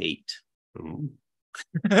people hate.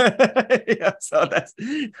 Yeah, so that's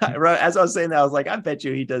as I was saying that, I was like, I bet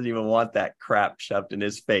you he doesn't even want that crap shoved in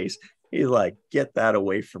his face. He's like, get that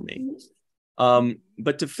away from me.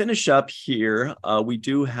 But to finish up here, we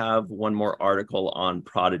do have one more article on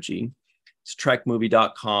Prodigy. It's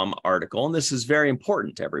trekmovie.com article, and this is very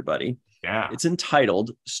important to everybody. Yeah. It's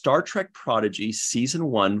entitled Star Trek Prodigy Season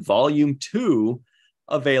 1, Volume 2,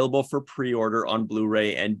 available for pre-order on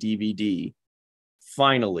Blu-ray and DVD.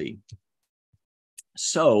 Finally.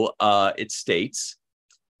 So it states,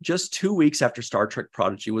 just 2 weeks after Star Trek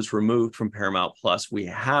Prodigy was removed from Paramount Plus, we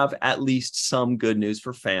have at least some good news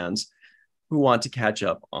for fans. who want to catch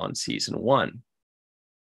up on season 1.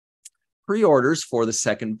 Pre-orders for the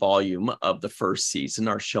second volume of the first season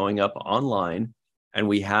are showing up online, and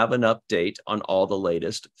we have an update on all the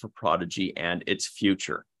latest for Prodigy and its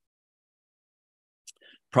future.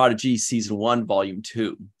 Prodigy Season 1, Volume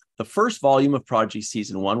 2. The first volume of Prodigy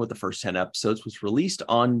Season 1 with the first 10 episodes was released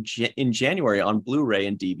in January on Blu-ray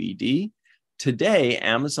and DVD. Today,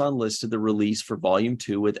 Amazon listed the release for Volume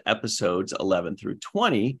 2 with episodes 11 through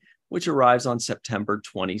 20, which arrives on September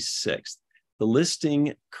 26th. The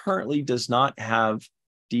listing currently does not have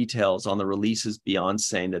details on the releases beyond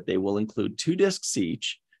saying that they will include 2 discs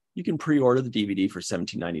each. You can pre-order the DVD for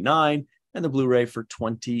 $17.99 and the Blu-ray for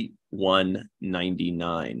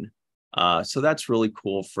 $21.99. So that's really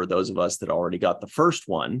cool for those of us that already got the first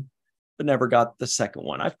one, but never got the second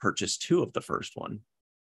one. I've purchased 2 of the first one.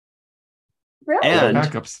 Really?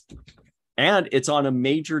 And it's on a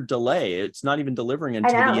major delay. It's not even delivering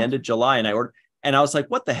until the end of July. And I was like,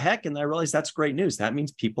 what the heck? And I realized that's great news. That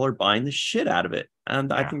means people are buying the shit out of it.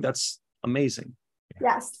 And I think that's amazing.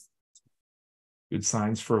 Yes. Good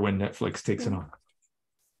signs for when Netflix takes it on.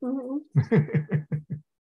 Mm-hmm.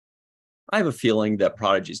 I have a feeling that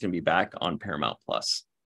Prodigy is going to be back on Paramount Plus.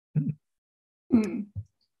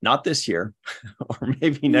 Not this year, or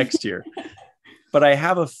maybe next year. But I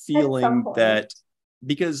have a feeling that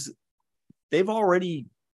because they've already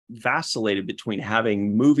vacillated between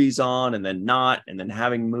having movies on and then not, and then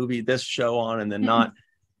having this show on and then not.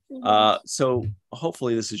 So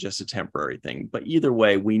hopefully this is just a temporary thing. But either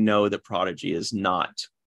way, we know that Prodigy is not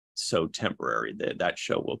so temporary. That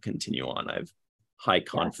show will continue on. I have high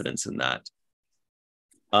confidence in that.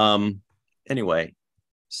 Anyway,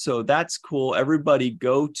 so that's cool. Everybody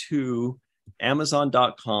go to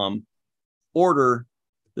Amazon.com, order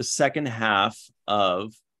the second half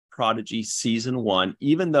of Prodigy Season 1,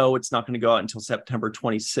 even though it's not going to go out until September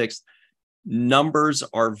 26th. Numbers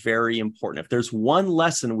are very important. If there's one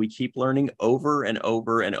lesson we keep learning over and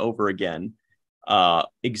over and over again,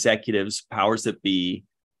 executives, powers that be,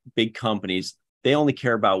 big companies, they only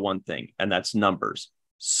care about one thing, and that's numbers.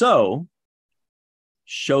 So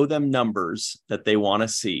show them numbers that they want to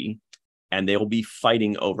see, and they will be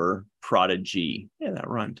fighting over Prodigy. Yeah, that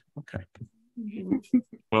rhymed. Okay.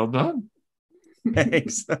 Well done.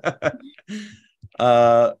 Thanks.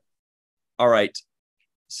 All right.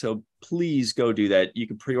 So please go do that. You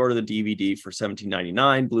can pre-order the DVD for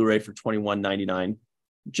 $17.99, Blu-ray for $21.99.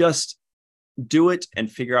 Just do it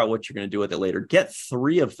and figure out what you're going to do with it later. Get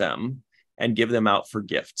 3 of them and give them out for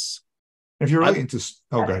gifts. If you're really into,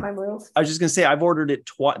 I was just going to say, I've ordered it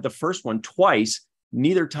the first one twice,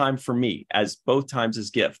 neither time for me, as both times as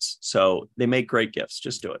gifts. So they make great gifts.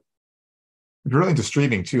 Just do it. If you're really into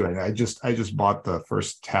streaming too, I just bought the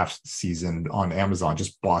first half season on Amazon.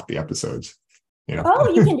 Just bought the episodes. You know.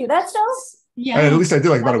 Oh, you can do that still? Yeah. At least I did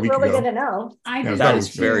like about a week really ago. Good to know. That is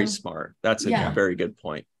very smart. That's a very good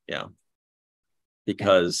point. Yeah.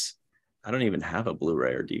 Because I don't even have a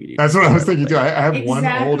Blu-ray or DVD. That's what I was thinking too. I have one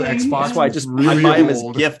old Xbox. That's why I buy them as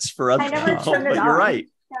gifts for other people. But you're right.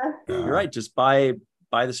 Yeah. You're right. Just buy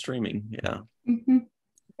the streaming. Yeah. Mm-hmm.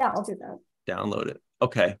 Yeah, I'll do that. Download it.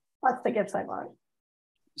 Okay. That's the gifts I bought.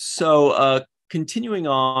 So continuing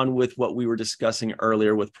on with what we were discussing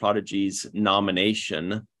earlier with Prodigy's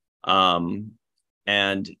nomination. You want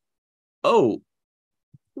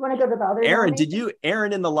to go to the other?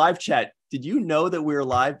 Aaron in the live chat, did you know that we were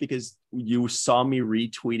live because you saw me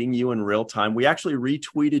retweeting you in real time? We actually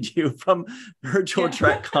retweeted you from Virtual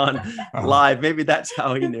TrekCon live. Maybe that's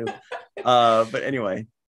how he knew. But anyway,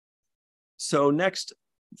 so next,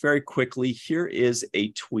 very quickly, here is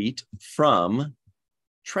a tweet from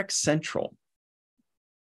Trek Central.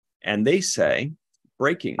 And they say,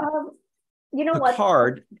 breaking. You know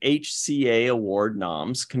Picard HCA Award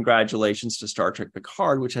noms. Congratulations to Star Trek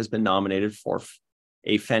Picard, which has been nominated for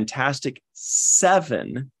a fantastic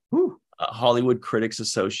 7 Hollywood Critics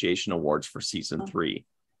Association Awards for season 3.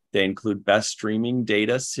 They include Best Streaming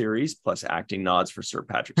Data Series, plus acting nods for Sir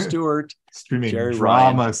Patrick Stewart. Streaming Jerry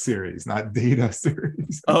drama Ryan. Series, not data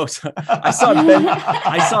series. Oh, so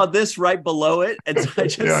I saw this right below it, and so I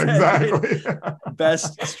just said exactly.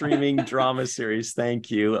 Best Streaming Drama Series.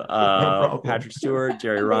 Thank you, Patrick Stewart,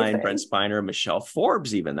 Jerry Ryan, Brent Spiner, Michelle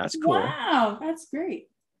Forbes. Even that's cool. Wow, that's great.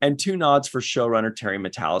 And 2 nods for showrunner Terry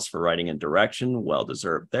Matalas for writing and direction. Well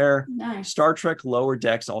deserved there. Nice. Star Trek Lower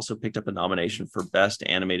Decks also picked up a nomination for Best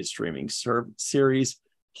Animated Streaming Series.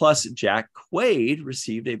 Plus, Jack Quaid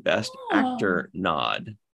received a Best Actor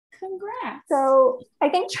nod. Congrats. So I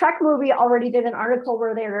think Trek Movie already did an article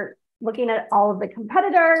where they were looking at all of the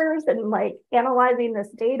competitors and like analyzing this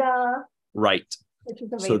data. Right. Which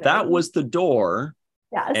is amazing. So that was the door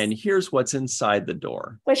Yes. And here's what's inside the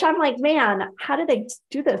door. Which I'm like, man, how did they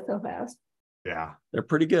do this so fast? Yeah. They're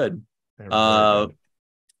pretty good. They're really good.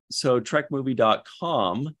 So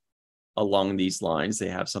trekmovie.com, along these lines, they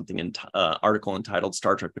have something in article entitled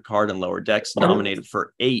Star Trek Picard and Lower Decks nominated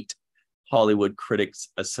for 8 Hollywood Critics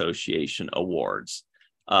Association awards.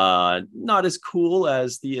 Not as cool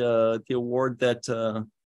as the award that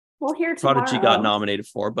We'll hear Prodigy tomorrow. got nominated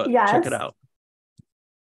for, but Yes. check it out.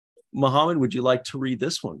 Mohammed, would you like to read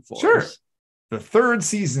this one for Sure. us? The third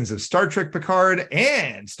seasons of Star Trek Picard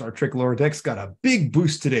and Star Trek Lower Decks got a big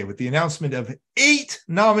boost today with the announcement of 8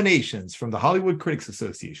 nominations from the Hollywood Critics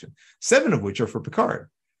Association, 7 of which are for Picard.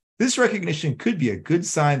 This recognition could be a good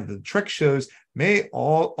sign that the Trek shows may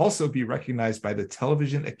also be recognized by the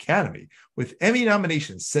Television Academy, with Emmy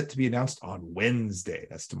nominations set to be announced on Wednesday.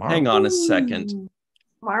 That's tomorrow. Hang on a second.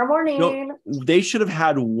 Tomorrow morning. No, they should have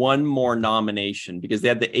had one more nomination because they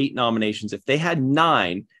had the 8 nominations. If they had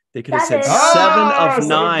 9, they could have said 7 of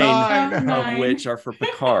 9 of which are for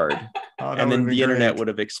Picard. And then the internet would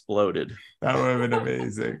have exploded. That would have been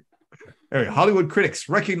amazing. Anyway, Hollywood critics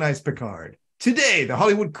recognize Picard. Today, the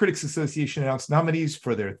Hollywood Critics Association announced nominees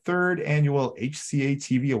for their 3rd annual HCA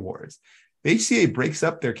TV Awards. The HCA breaks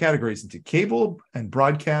up their categories into cable and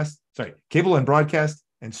broadcast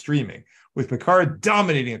and streaming, with Picard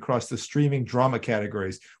dominating across the streaming drama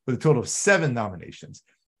categories with a total of 7 nominations.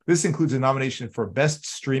 This includes a nomination for Best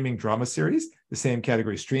Streaming Drama Series, the same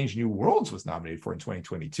category Strange New Worlds was nominated for in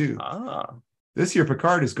 2022. This year,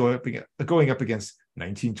 Picard is going up against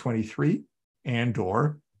 1923,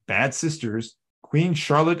 Andor, Bad Sisters, Queen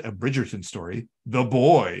Charlotte, A Bridgerton Story, The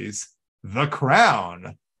Boys, The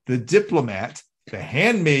Crown, The Diplomat, The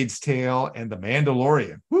Handmaid's Tale, and The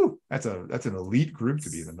Mandalorian. Whew, that's an elite group to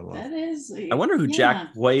be in the middle of. That is. I wonder who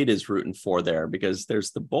Jack Quaid is rooting for there, because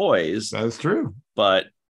there's The Boys. That's true. But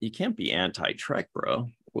you can't be anti-Trek, bro.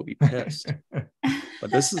 We'll be pissed. But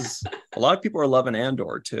this is, a lot of people are loving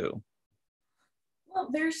Andor too. Well,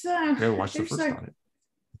 there's watch the first on it.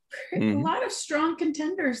 A lot of strong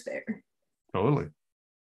contenders there. Totally.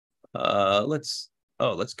 Let's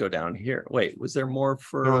go down here. Wait, was there more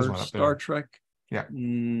for Star Trek? Yeah.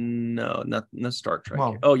 No, not Star Trek.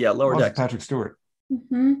 Well, Lower Decks. Patrick Stewart.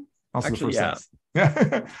 Mm-hmm. Also actually, the first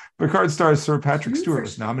yeah. Picard stars Sir Patrick Stewart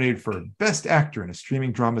was nominated for Best Actor in a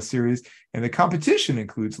Streaming Drama Series, and the competition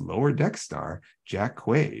includes Lower Deck star Jack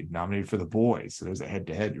Quaid, nominated for The Boys. So there's a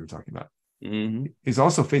head-to-head you were talking about. Mm-hmm. He's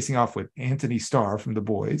also facing off with Anthony Starr from The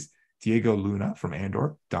Boys, Diego Luna from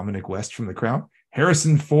Andor, Dominic West from The Crown,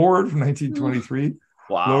 Harrison Ford from 1923,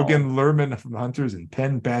 Logan Lerman from Hunters, and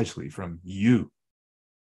Penn Badgley from You.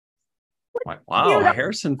 Wow,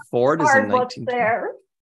 Harrison Ford is in 1923.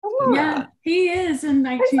 Yeah, he is in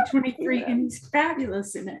 1923, and he's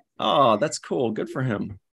fabulous in it. Oh, that's cool. Good for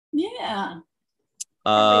him. Yeah.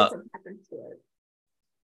 And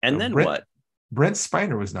then what? Brent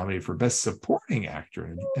Spiner was nominated for Best Supporting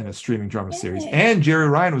Actor in a Streaming Drama Series, and Jerry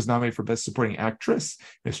Ryan was nominated for Best Supporting Actress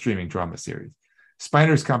in a Streaming Drama Series.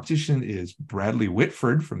 Spiner's competition is Bradley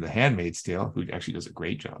Whitford from The Handmaid's Tale, who actually does a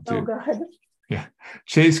great job too. Oh, God. Yeah,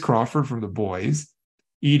 Chase Crawford from The Boys,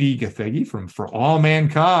 Edie Gathegi from For All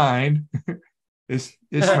Mankind,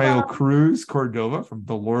 Ismael Cruz Cordova from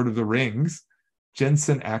The Lord of the Rings,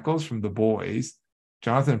 Jensen Ackles from The Boys,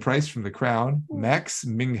 Jonathan Pryce from The Crown, Max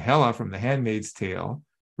Minghella from The Handmaid's Tale,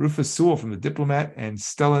 Rufus Sewell from The Diplomat, and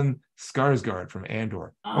Stellan Skarsgård from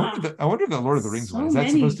Andor. I wonder if the Lord of the Rings one, is that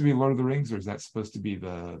supposed to be Lord of the Rings, or is that supposed to be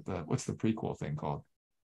the what's the prequel thing called?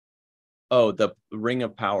 Oh, the Ring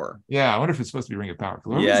of Power. Yeah, I wonder if it's supposed to be Ring of Power.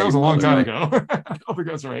 Yeah, that was a long time ago. I don't think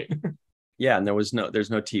that's right. Yeah, and there's no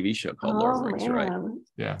TV show called Lord of the Rings, right?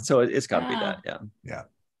 Yeah. So it's got to be that, yeah. Yeah.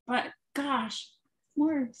 But gosh,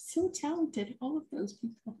 we're so talented, all of those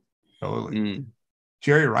people. Totally.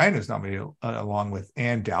 Jerry Ryan is nominated along with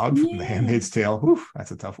Ann Dowd from The Handmaid's Tale. Whew,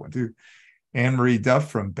 that's a tough one too. Anne-Marie Duff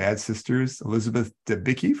from Bad Sisters, Elizabeth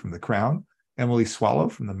Debicki from The Crown, Emily Swallow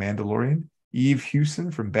from The Mandalorian, Eve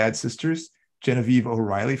Hewson from Bad Sisters, Genevieve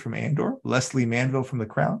O'Reilly from Andor, Leslie Manville from The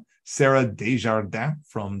Crown, Sarah Desjardins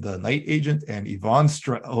from The Night Agent, and Yvonne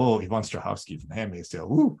Strahovski from The Handmaid's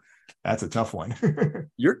Tale. Ooh, that's a tough one.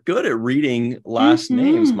 You're good at reading last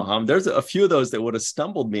names, Mohammed. There's a few of those that would have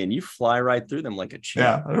stumbled me, and you fly right through them like a champ.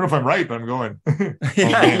 Yeah, I don't know if I'm right, but I'm going.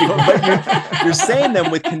 You're saying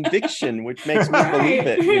them with conviction, which makes me believe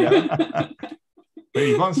it. You know? But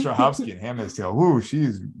Yvonne Strahovski in Handmaid's Tale, ooh,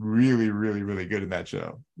 she's really, really, really good in that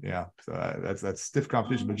show. Yeah, so that's stiff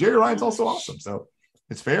competition. But Jerry Ryan's also awesome, so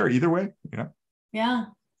it's fair either way, you know. Yeah.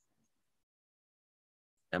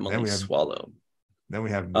 Emily Swallow. Then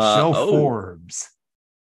we have Michelle Forbes.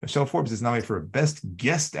 Michelle Forbes is nominated for Best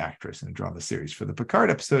Guest Actress in a Drama Series for the Picard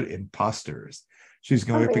episode Imposters. She's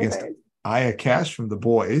going up against Aya Cash from The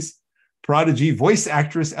Boys, Prodigy voice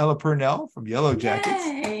actress Ella Purnell from Yellow Jackets,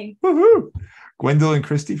 woohoo! Gwendolyn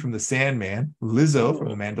Christie from The Sandman, Lizzo from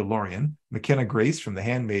The Mandalorian, McKenna Grace from The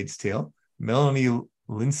Handmaid's Tale, Melanie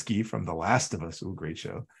Linsky from The Last of Us, great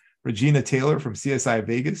show, Regina Taylor from CSI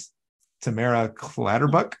Vegas, Tamara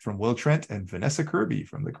Clatterbuck from Will Trent, and Vanessa Kirby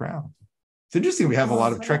from The Crown. It's interesting we have a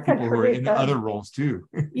lot of Trek people who are in other roles too.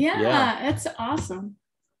 Yeah, it's awesome.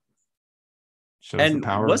 Shows the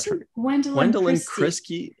power wasn't Gwendolyn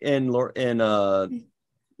Christie in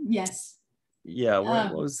yes. Yeah,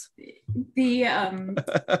 what was the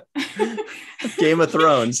Game of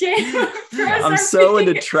Thrones? Game of Thrones. I'm so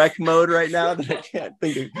into Trek mode right now that I can't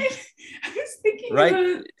think of. I was thinking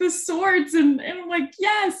of the swords, and I'm like,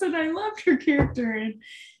 yes, and I loved her character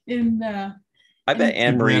in I bet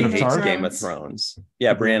Anne Marie hates Game of Thrones.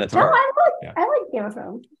 Yeah, Brianna Tarr. No, I like Game of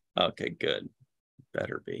Thrones. Okay, good.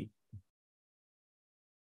 Better be.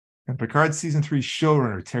 And Picard season 3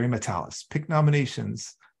 showrunner Terry Matalas picked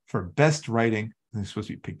nominations for best writing. They're supposed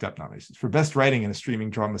to be picked up nominations for best writing in a streaming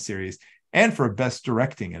drama series and for best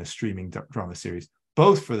directing in a streaming drama series,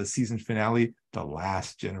 both for the season finale, The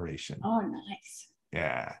Last Generation. Oh, nice.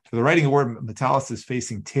 Yeah. For the writing award, Matalas is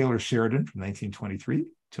facing Taylor Sheridan from 1923,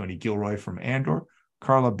 Tony Gilroy from Andor,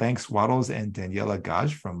 Carla Banks Waddles and Daniela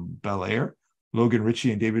Gage from Bel Air, Logan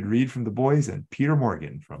Ritchie and David Reed from The Boys, and Peter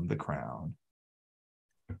Morgan from The Crown.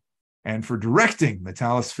 And for directing,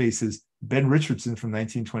 Matalas faces Ben Richardson from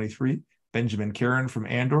 1923, Benjamin Caron from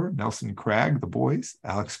Andor, Nelson Cragg, The Boys,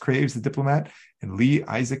 Alex Craves, The Diplomat, and Lee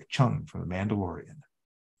Isaac Chung from The Mandalorian.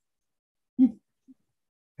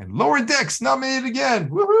 And Lower Decks nominated again.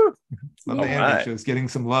 Woohoo! Love the anime shows getting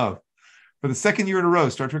some love. For the second year in a row,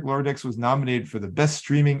 Star Trek Lower Decks was nominated for the best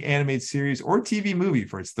streaming animated series or TV movie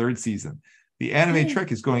for its third season. The anime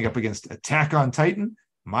Trek is going up against Attack on Titan,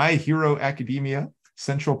 My Hero Academia,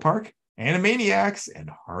 Central Park, Animaniacs, and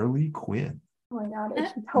Harley Quinn. Oh my God,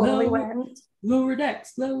 it should totally win. Lower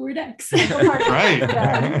Decks, Lower Decks.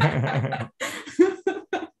 Right.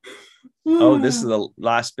 Oh, this is the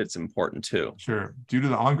last bit's important too. Sure. Due to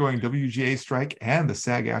the ongoing WGA strike and the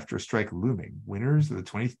SAG-AFTRA strike looming, winners of the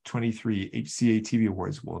 2023 HCA TV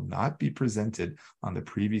Awards will not be presented on the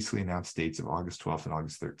previously announced dates of August 12th and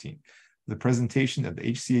August 13th. The presentation of the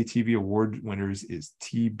HCA TV Award winners is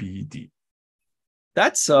TBD.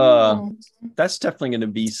 That's definitely going to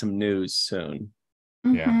be some news soon.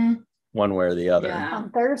 Yeah. One way or the other. Yeah. On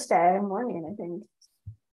Thursday morning, I think.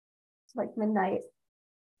 It's like midnight.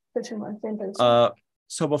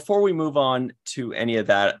 So before we move on to any of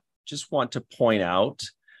that, just want to point out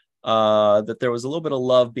that there was a little bit of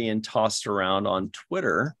love being tossed around on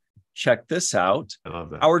Twitter. Check this out. I love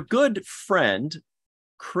that. Our good friend,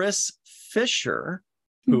 Chris Fisher,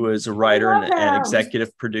 who is a writer and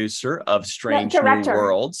executive producer of Strange New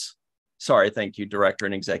Worlds. Sorry, thank you, director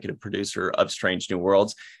and executive producer of Strange New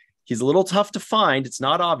Worlds. He's a little tough to find. It's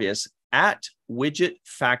not obvious. At Widget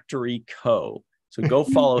Factory Co. So go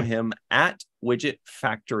follow him at Widget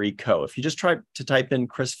Factory Co. If you just try to type in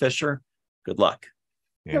Chris Fisher, good luck.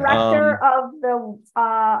 Yeah. Director of the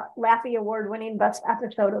Laffy Award-winning Best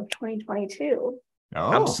Episode of 2022.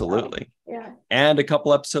 Oh, absolutely. Yeah. And a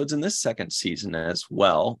couple episodes in this second season as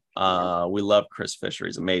well. We love Chris Fisher.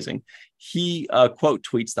 He's amazing. He quote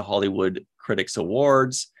tweets the Hollywood Critics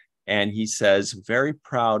Awards, and he says, very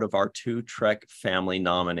proud of our 2 Trek family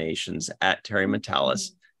nominations at Terry Matalas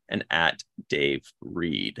and at Dave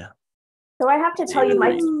Reed. So I have to tell you,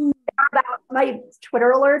 my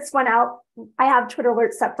Twitter alerts went out. I have Twitter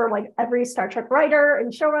alerts set for like every Star Trek writer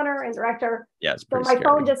and showrunner and director. Yeah, it's so pretty my scary.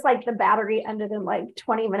 phone just like the battery ended in like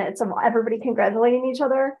 20 minutes of everybody congratulating each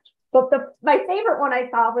other. But my favorite one I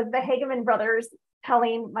saw was the Hageman brothers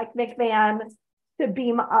telling Mike McMahon to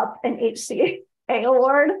beam up an HCA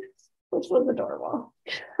award, which was adorable.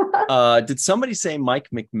 Did somebody say Mike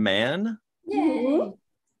McMahon? Yay.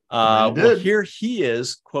 Well, here he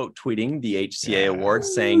is quote tweeting the HCA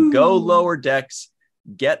Awards saying, go Lower Decks,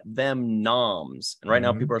 get them noms. And right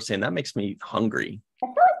now people are saying that makes me hungry. I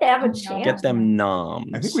feel like they have a chance. Get them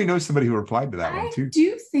noms. I think we know somebody who replied to that one too. I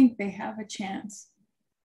do think they have a chance.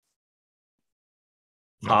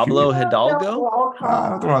 Pablo Hidalgo? I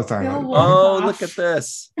don't know what I was talking about. Oh, look at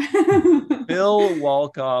this. Bill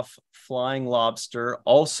Walkoff, Flying Lobster,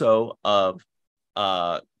 also of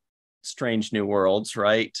Strange New Worlds,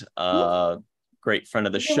 right? Great friend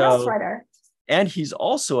of the show. And he's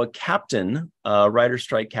also a captain, writer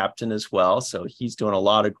strike captain as well. So he's doing a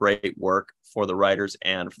lot of great work for the writers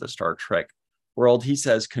and for the Star Trek world. He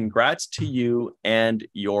says, congrats to you and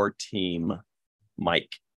your team,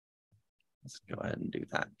 Mike Let's go ahead and do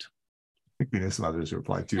that. I think we have some others who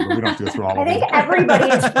replied too, but we don't have to go through all I of them. think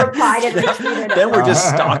everybody's replied and retweeted. Then we're just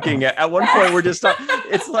stalking. At one point, we're just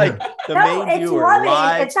it's like the No, main it's viewer loving.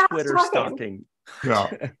 live It's not Twitter stalking.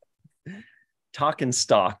 stalking. Yeah, Talk and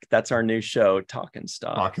Stock. That's our new show, Talk and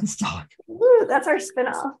Stock. talk and stock. Woo, that's our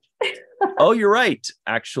spinoff. Oh, you're right.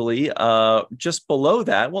 Actually, just below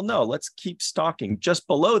that, well, no, let's keep stalking. Just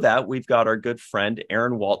below that, we've got our good friend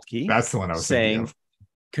Aaron Waltke. That's the one I was thinking saying of.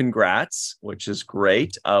 congrats, which is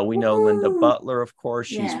great. We know Linda Woo. Butler, of course.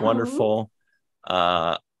 She's Yeah. wonderful.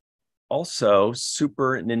 Also,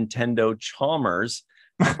 Super Nintendo Chalmers.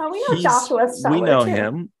 Oh, we know Joshua Stellar, we know too.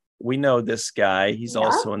 him. We know this guy. He's Yeah.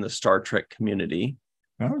 also in the Star Trek community.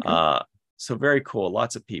 Oh, okay. So very cool.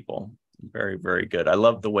 Lots of people. Very, very good. I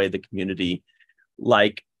love the way the community,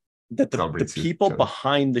 like that the Celebrates each people other.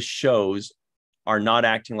 behind the shows are not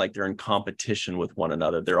acting like they're in competition with one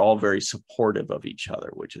another. They're all very supportive of each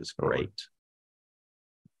other, which is great.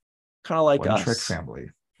 Kind of like One us. Trek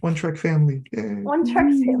family. One Trek family. Yay. One Trek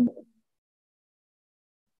family.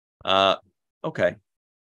 Okay.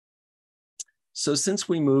 So since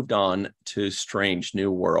we moved on to Strange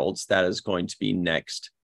New Worlds, that is going to be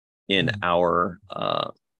next in our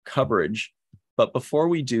coverage. But before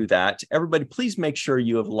we do that, everybody, please make sure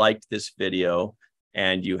you have liked this video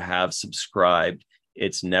and you have subscribed.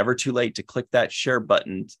 It's never too late to click that share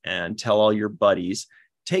button and tell all your buddies.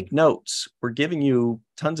 Take notes. We're giving you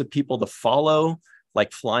tons of people to follow,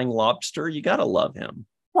 like Flying Lobster. You got to love him.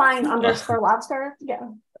 Flying underscore lobster. Yeah.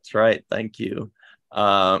 That's right. Thank you.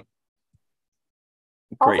 Great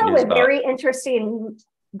Also news with about- very interesting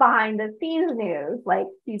behind the scenes news, like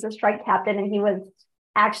he's a strike captain and he was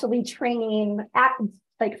actually training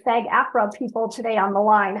SAG AFTRA people today on the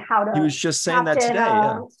line how to He was just saying that captain,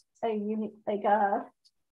 today. Yeah. a unique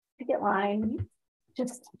ticket line,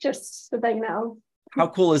 just so that you know. How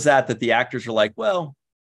cool is that the actors are like, well,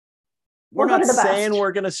 we're We'll go not to the saying best.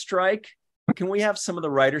 we're going to strike. Can we have some of the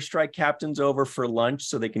writer strike captains over for lunch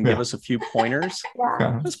so they can give us a few pointers? Yeah.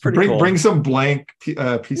 Yeah. That's pretty cool. Bring some blank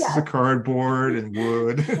pieces Yeah. of cardboard and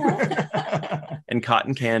wood. And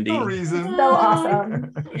cotton candy. No reason. So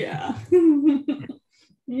awesome. Yeah.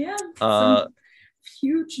 Yeah. Uh, Some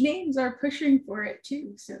huge names are pushing for it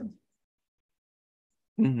too. So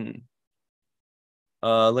mhm.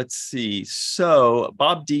 Let's see. So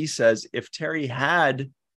Bob D says if Terry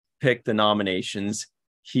had picked the nominations,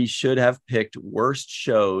 he should have picked worst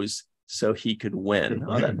shows so he could win.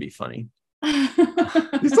 Oh, that'd be funny.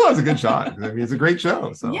 He still has a good shot. I mean, it's a great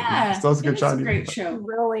show. So yeah, he still has a good shot. a great show.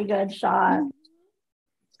 Really good shot.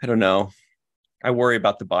 I don't know. I worry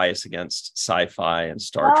about the bias against sci-fi and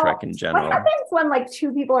Star Trek in general. What happens when like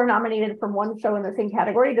two people are nominated from one show in the same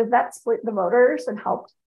category? Does that split the voters and help?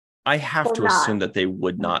 I have Or to not. assume that they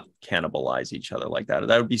would not cannibalize each other like that.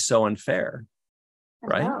 That would be so unfair, I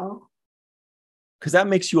right? don't know. Because that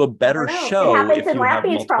makes you a I better don't know. show. It happens if in you have Lappies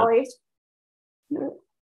multiple- probably.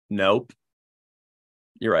 Nope.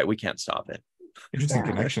 You're right. We can't stop it. Interesting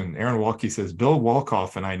Yeah. connection. Aaron Walke says, Bill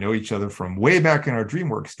Wolkoff and I know each other from way back in our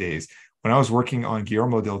DreamWorks days. When I was working on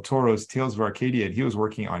Guillermo del Toro's Tales of Arcadia, and he was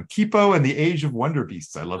working on Kipo and the Age of Wonder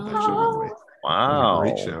Beasts. I love that show, by the way. It was Wow. a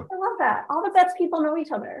great show. I love that. All the best people know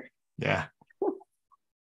each other. Yeah.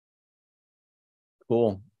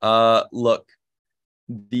 Cool. Look,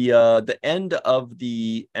 the end of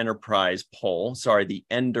the Enterprise poll, sorry, the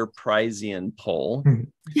Enterprisian poll.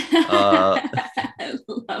 I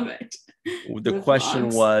love it. The With question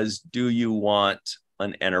logs. was, do you want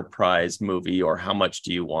an Enterprise movie or how much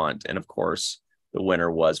do you want? And of course, the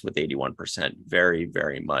winner was with 81%. Very,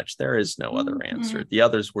 very much. There is no other Mhm. answer. The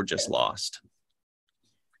others were just lost.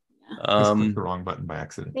 Just clicked the wrong button by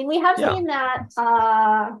accident. I mean, we have Yeah. seen that,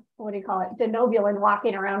 what do you call it? Denobulin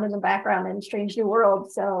walking around in the background in Strange New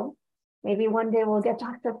World. So maybe one day we'll get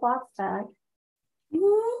Dr. Floss back.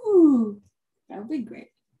 Ooh, that would be great.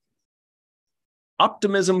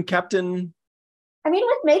 Optimism, Captain. I mean,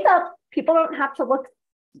 with makeup, people don't have to look.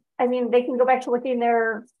 I mean, they can go back to looking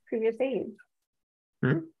their previous age.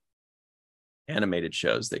 Animated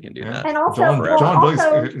shows, they can do Yeah. that. And also, John, well, John,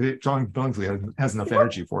 also, John Billingsley has enough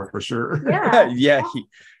energy for it, for sure. yeah. Yeah,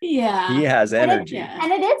 Yeah. he has And it- energy. yeah.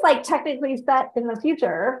 And it is like technically set in the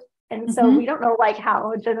future. And so Mhm. we don't know like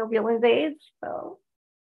how Denobulin's age. So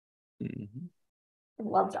Mhm. I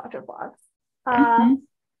love Dr. Floss. Mhm.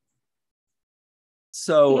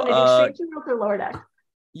 So, you want to do Strange New Worlds or Lower Deck?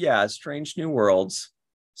 yeah, Strange New Worlds.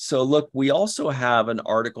 So look, we also have an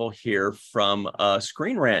article here from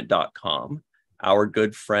screenrant.com, our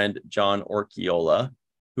good friend John Orchiola,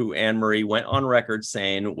 who Anne-Marie went on record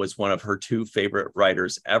saying was one of her two favorite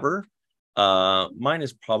writers ever. Mine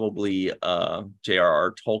is probably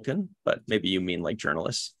J.R.R. Tolkien, but maybe you mean like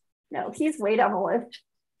journalists. No, he's way down the list.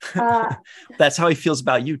 That's how he feels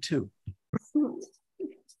about you too.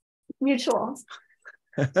 Mutual.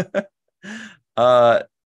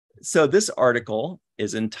 So this article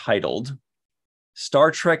is entitled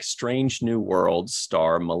Star Trek Strange New Worlds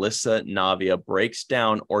star Melissa Navia breaks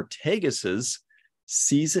down Ortegas's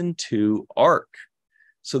season 2 arc.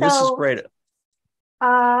 So this is great. Okay.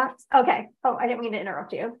 Oh, I didn't mean to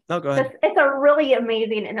interrupt you. No, go ahead. It's a really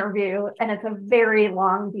amazing interview, and it's a very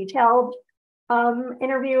long, detailed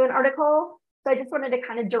interview and article. So I just wanted to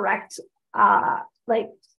kind of direct the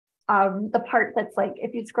part that's like,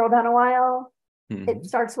 if you scroll down a while, it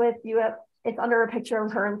starts with it's under a picture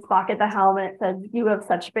of her and Spock at the helm, and it says, "You have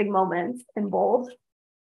such big moments," in bold.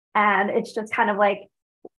 And it's just kind of like,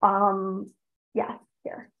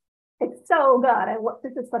 here. It's so good.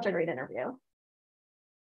 This is such a great interview.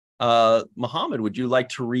 Muhammad, would you like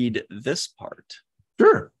to read this part?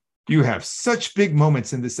 Sure. You have such big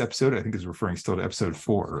moments in this episode. I think it's referring still to episode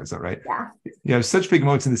 4. Is that right? Yeah. You have such big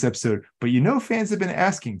moments in this episode, but fans have been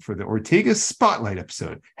asking for the Ortegas Spotlight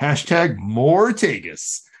episode. # more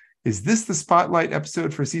Ortegas. Is this the Spotlight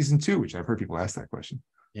episode for season 2? Which I've heard people ask that question.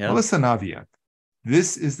 Yeah. Melissa Navia,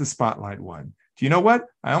 this is the Spotlight one. Do you know what?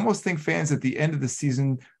 I almost think fans at the end of the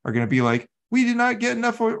season are going to be like, we did not get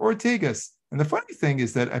enough Ortegas. And the funny thing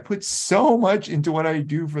is that I put so much into what I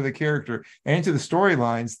do for the character and into the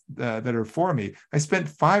storylines that are for me. I spent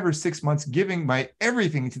 5 or 6 months giving my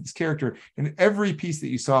everything to this character, and every piece that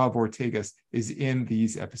you saw of Ortegas is in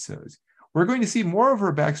these episodes. We're going to see more of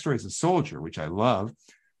her backstory as a soldier, which I love,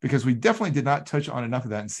 because we definitely did not touch on enough of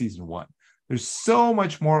that in season 1. There's so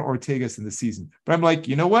much more Ortegas in the season. But I'm like,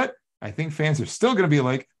 you know what? I think fans are still going to be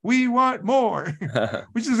like, we want more,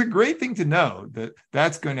 which is a great thing to know, that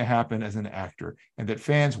that's going to happen as an actor, and that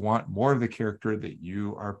fans want more of the character that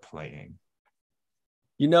you are playing.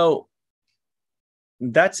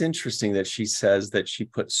 That's interesting that she says that she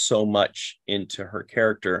put so much into her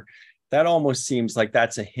character. That almost seems like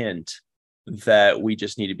that's a hint that we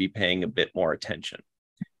just need to be paying a bit more attention.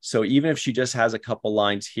 So even if she just has a couple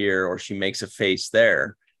lines here, or she makes a face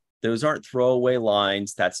there, those aren't throwaway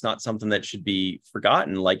lines. That's not something that should be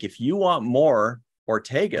forgotten. Like, if you want more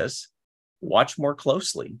Ortegas, watch more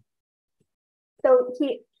closely. So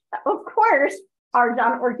of course, our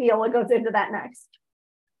John Ortiola goes into that next.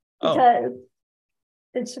 Because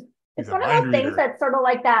it's one of those things that's sort of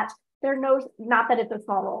like that. Not that it's a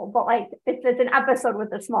small role, but like it's an episode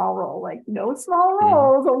with a small role, like no small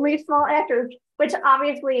roles, only small actors, which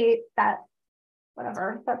obviously that's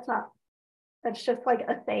just like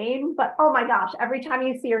a thing. But oh my gosh, every time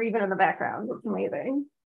you see her, even in the background, it's amazing.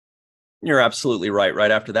 You're absolutely right.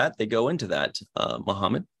 Right after that, they go into that,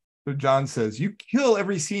 Muhammad. So John says, you kill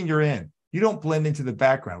every scene you're in. You don't blend into the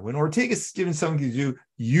background. When Ortega is given something to do,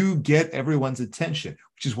 you get everyone's attention,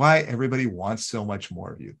 which is why everybody wants so much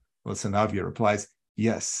more of you. Melissa Navia replies,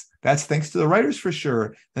 yes, that's thanks to the writers for sure.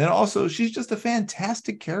 And then also, she's just a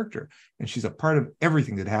fantastic character, and she's a part of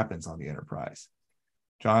everything that happens on the Enterprise.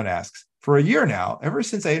 John asks, for a year now, ever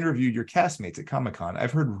since I interviewed your castmates at Comic-Con,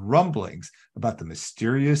 I've heard rumblings about the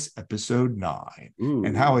mysterious episode 9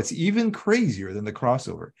 and how it's even crazier than the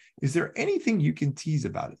crossover. Is there anything you can tease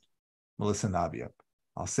about it? Melissa Navia,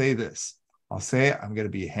 I'll say this. I'll say I'm going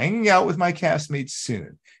to be hanging out with my castmates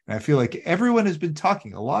soon. And I feel like everyone has been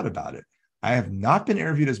talking a lot about it. I have not been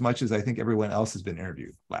interviewed as much as I think everyone else has been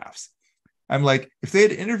interviewed. Laughs. I'm like, if they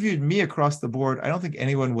had interviewed me across the board, I don't think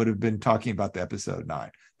anyone would have been talking about the episode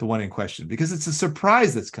 9, the one in question, because it's a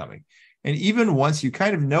surprise that's coming. And even once you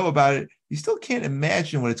kind of know about it, you still can't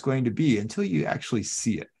imagine what it's going to be until you actually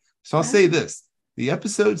see it. So I'll say this, the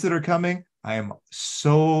episodes that are coming, I am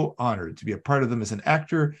so honored to be a part of them as an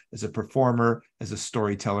actor, as a performer, as a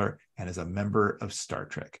storyteller, and as a member of Star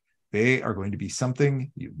Trek. They are going to be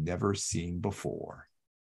something you've never seen before.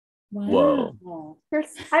 Wow. Whoa.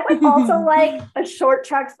 I would also like a short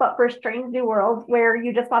Treks, but for Strange New Worlds, where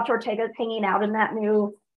you just watch Ortega's hanging out in that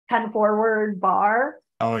new 10 Forward bar.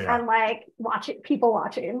 Oh, yeah. And like people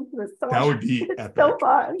watching. That would be epic. So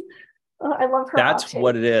fun. I love her. That's watching.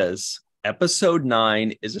 What it is. Episode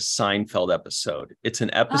 9 is a Seinfeld episode. It's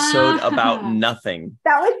an episode about nothing.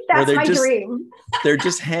 That's my dream. They're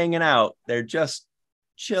just hanging out. They're just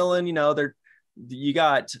chilling. You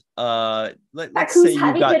got let's say you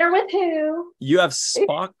got dinner with who. You have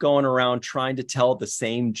Spock going around trying to tell the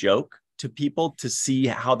same joke to people to see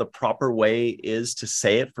how the proper way is to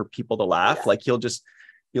say it for people to laugh. Yeah. Like he'll just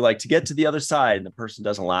be like, to get to the other side, and the person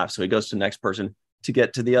doesn't laugh, so he goes to the next person to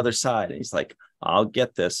get to the other side, and he's like, I'll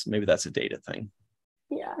get this. Maybe that's a Data thing.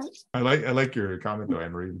 Yeah. I like your comment though,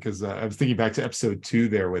 Anne-Marie, because I was thinking back to episode 2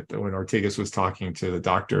 there with when Ortegas was talking to the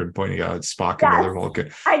doctor and pointing out Spock and the other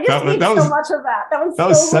Vulcan. I just need so much of that. That was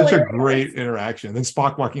such hilarious. a great interaction. Then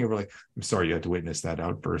Spock walking over like, I'm sorry you had to witness that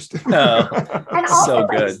outburst. Oh, and also so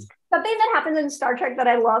good. Something that happens in Star Trek that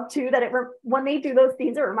I love too, that when they do those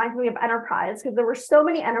scenes, it reminds me of Enterprise, because there were so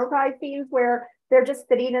many Enterprise scenes where they're just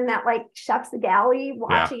sitting in that like chef's galley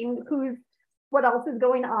watching what else is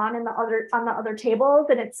going on in the other tables,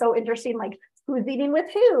 and it's so interesting, like who's eating with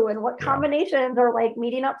who and what combinations are like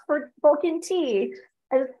meeting up for Vulcan tea.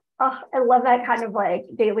 I love that kind of like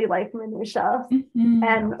daily life minutia,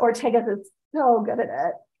 and Ortegas is so good at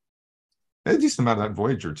it. A decent amount of that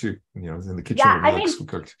Voyager too, in the kitchen where Alex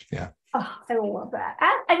cooked. Yeah. Oh, I love that.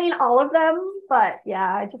 I mean, all of them, but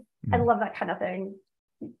yeah, I love that kind of thing.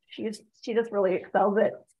 She just really excels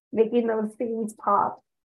at making those scenes pop.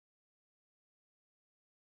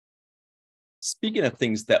 Speaking of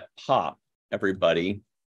things that pop, everybody,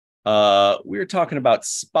 we were talking about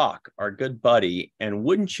Spock, our good buddy, and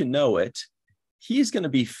wouldn't you know it, he's going to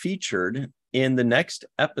be featured in the next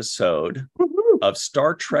episode of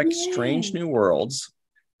Star Trek Strange New Worlds,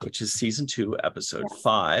 which is season 2, episode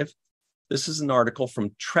 5. This is an article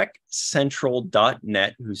from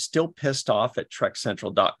TrekCentral.net, who's still pissed off at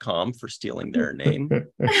TrekCentral.com for stealing their name.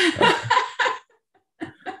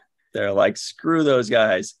 They're like, screw those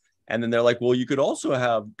guys. And then they're like, well, you could also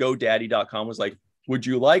have GoDaddy.com was like, would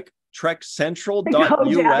you like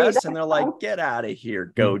TrekCentral.us? And they're like, get out of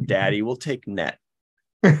here, GoDaddy. We'll take net.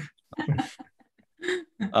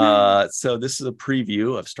 So this is a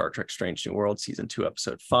preview of Star Trek Strange New World, season 2,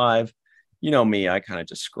 episode 5. You know me, I kind of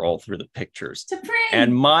just scroll through the pictures.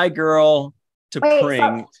 And my girl,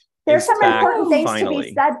 T'Pring, there's some important things finally to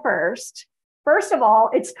be said first. First of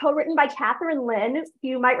all, it's co-written by Catherine Lynn, who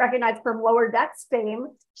you might recognize from Lower Decks fame.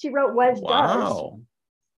 She wrote Wedge Dudge.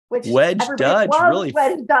 Wedge Dudge, really?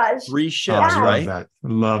 Wedge Dudge. 3 ships, right?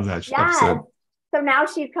 Love that episode. So now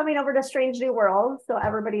she's coming over to Strange New World. So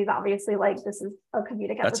everybody's obviously like, this is a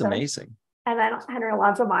comedic episode. That's amazing. And then Henry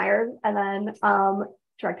Alonso Myers, and then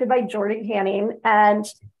directed by Jordan Canning. And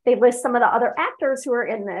they list some of the other actors who are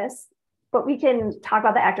in this, but we can talk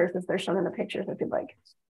about the actors as they're shown in the pictures if you'd like.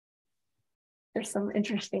 There's some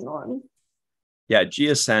interesting ones. Yeah,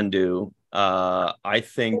 Gia Sandhu. I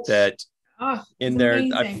think that in there,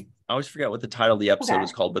 I always forget what the title of the episode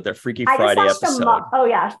was called, but their Freaky Friday episode.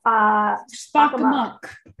 Spock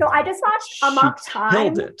Amok. So I just watched Amok Time.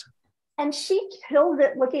 Killed it. And she killed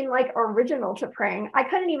it, looking like original T'Pring. I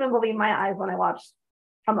couldn't even believe my eyes when I watched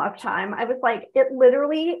Amok Time. I was like, I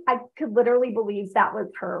could literally believe that was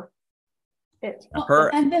her. Her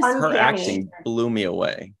acting blew me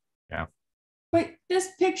away. Yeah. But this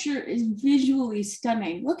picture is visually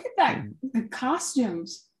stunning. Look at that, the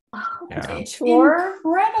costumes. It's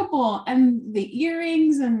incredible. And the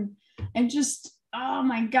earrings and just, oh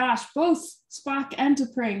my gosh, both Spock and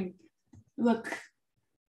T'Pring look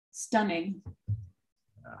stunning.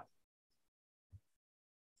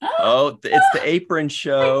 Oh, it's the apron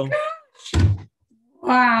show.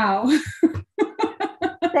 Wow.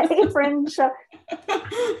 The apron show.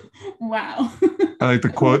 Wow. I like the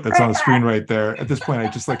quote that's on the screen right there. At this point, I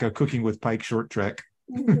just like a Cooking with Pike short trek.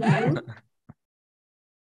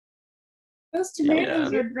 Those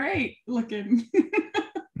tomatoes are great looking.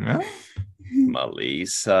 Yeah.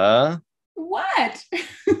 Melissa. What?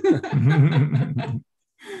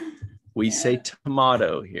 We say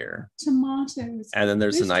tomato here. Tomatoes. And then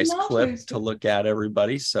there's a nice clip to look at,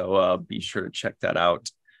 everybody. So be sure to check that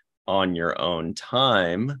out on your own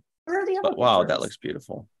time. But wow, that looks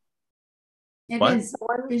beautiful. It is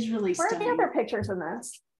visually stunning. Where are the other pictures in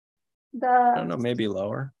this? I don't know, maybe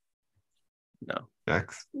lower. No.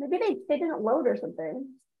 X. Maybe they didn't load or something.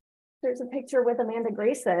 There's a picture with Amanda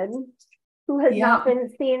Grayson, who has not been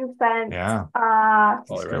seen since right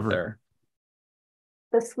there.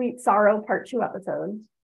 The Sweet Sorrow Part 2 episode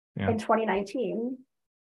in 2019.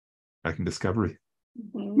 Back in Discovery.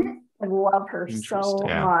 Mm-hmm. I love her so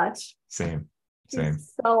much. Same.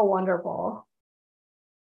 She's so wonderful.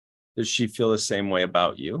 Does she feel the same way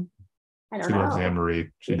about you? I don't know. She loves Anne-Marie.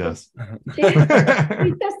 She does.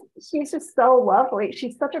 She's just so lovely.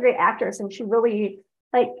 She's such a great actress, and she really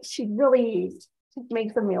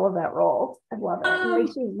makes a meal of that role. I love it. It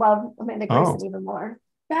makes me love Amanda Grayson even more.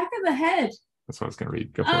 Back of the head. That's what I was going to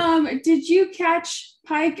read. Go for it. Did you catch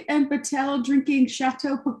Pike and Patel drinking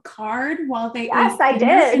Chateau Picard while they I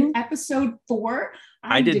did in episode 4?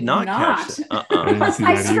 I did not catch it.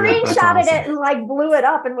 I screenshotted it and like blew it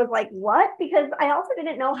up and was like, what? Because I also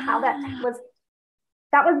didn't know how that was.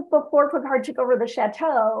 That was before Picard took over the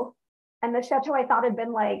chateau, and the chateau I thought had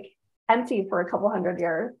been like empty for a couple hundred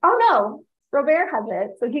years. Oh no, Robert has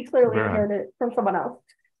it. So he clearly inherited it from someone else.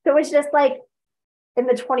 So it's just like in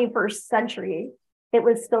the 21st century, it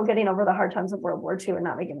was still getting over the hard times of World War II and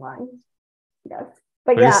not making wine. Yes.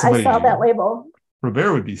 But yeah, I saw that label.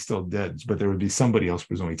 Robert would be still dead, but there would be somebody else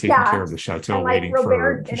presumably taking care of the chateau, and, like, waiting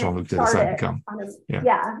for Jean-Luc to decide to come. And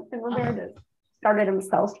Robert started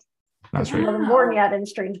himself. That's right. He wasn't born yet in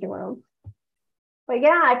Strange New World. But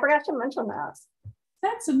yeah, I forgot to mention that.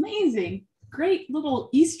 That's amazing. Great little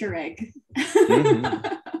Easter egg.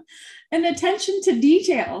 Mm-hmm. And attention to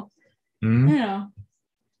detail. Mm-hmm. You know.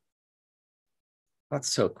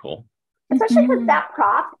 That's so cool. Especially because that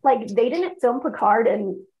prop, like, they didn't film Picard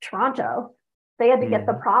in Toronto. They had to get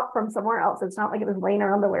the prop from somewhere else. It's not like it was laying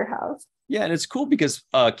around the warehouse. Yeah, and it's cool because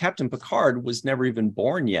Captain Picard was never even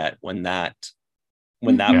born yet when that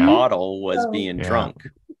bottle was being drunk.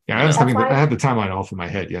 Yeah, I was thinking I had the timeline off in my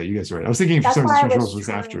head. Yeah, you guys are right. I was thinking for some reason was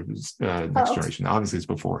after Next Generation. Obviously, it's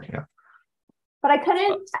before. Yeah. But I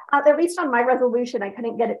couldn't, at least on my resolution, I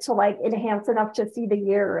couldn't get it to like enhance enough to see the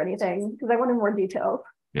year or anything because I wanted more details.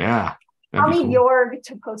 Yeah. I'll need Jorg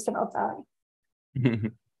to post about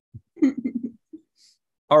that.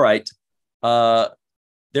 All right.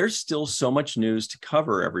 There's still so much news to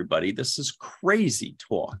cover, everybody. This is crazy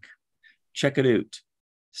talk. Check it out.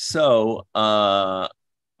 So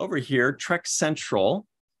over here, Trek Central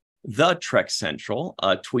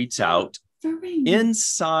tweets out,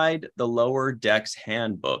 inside the Lower Decks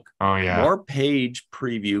handbook. Oh, yeah. More page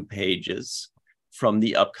preview pages from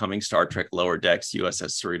the upcoming Star Trek Lower Decks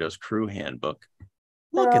USS Cerritos crew handbook.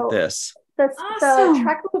 Look at this. The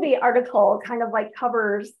Trek movie article kind of like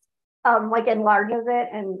covers, like enlarges it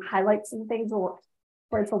and highlights some things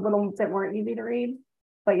where it's a little bit more easy to read.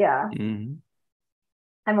 But yeah, I'm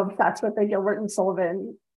obsessed with the Gilbert and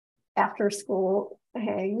Sullivan after school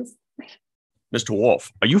hangs. Mr.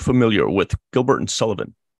 Worf, are you familiar with Gilbert and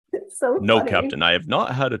Sullivan? It's so No, funny. Captain, I have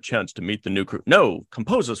not had a chance to meet the new crew. No,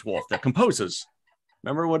 composers, Worf, they're composers.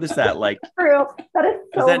 Remember, what is that like? True. That is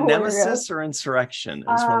so Is that hilarious. Nemesis or Insurrection?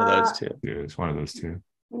 It's one of those two. Yeah, it's one of those two.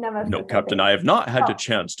 Nemesis, No, Captain, I have not had a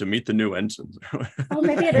chance to meet the new ensigns. Oh,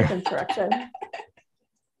 maybe it is Insurrection.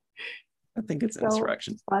 I think it's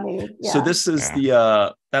Insurrection. Funny. Yeah. So this is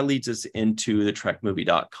that leads us into the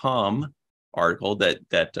TrekMovie.com article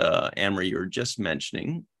that Anne-Marie, you were just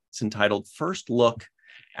mentioning. It's entitled First Look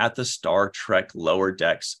at the Star Trek Lower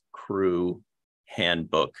Decks Crew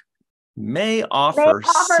Handbook. May offer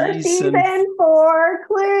season 4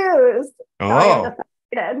 clues. Oh,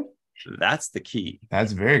 that's the key.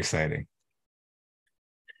 That's very exciting.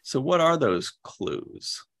 So what are those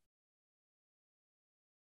clues?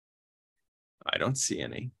 I don't see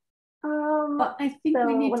any. But I think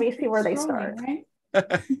we need let me see where they start. Right?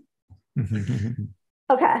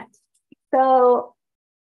 Okay. So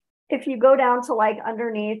if you go down to like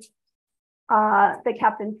underneath the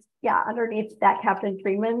captain, underneath that Captain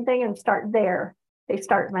Freeman thing and start there, they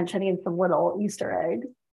start mentioning some little Easter eggs.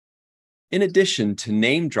 In addition to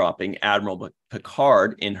name dropping Admiral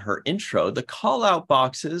Picard in her intro, the call out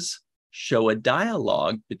boxes show a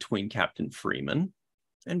dialogue between Captain Freeman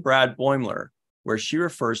and Brad Boimler, where she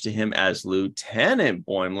refers to him as Lieutenant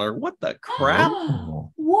Boimler. What the crap?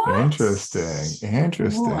 What? Interesting.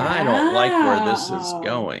 Wow. I don't like where this is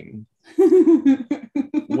going.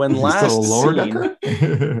 When last seen,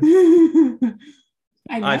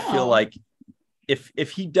 I feel like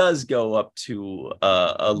if he does go up to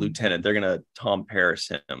a lieutenant, they're gonna Tom Paris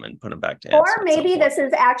him and put him back to ensign. Or maybe this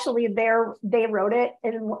is actually they wrote it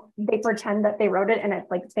and they pretend that they wrote it and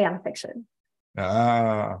it's like fan fiction.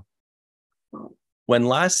 When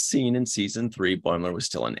last seen in season 3, Boimler was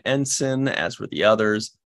still an ensign, as were the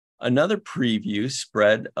others. Another preview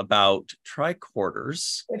spread about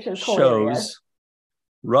tricorders shows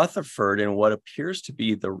Rutherford in what appears to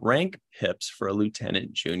be the rank pips for a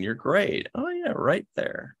lieutenant junior grade. Oh yeah, right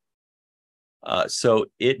there. So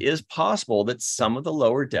it is possible that some of the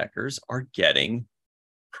lower deckers are getting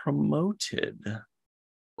promoted.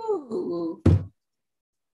 Ooh.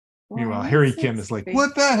 Meanwhile, Harry Kim is like,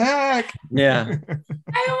 what the heck? Yeah.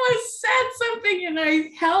 I almost said something and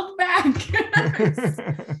I held back.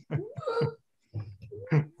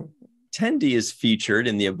 Tendi is featured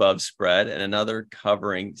in the above spread and another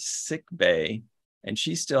covering sick bay, and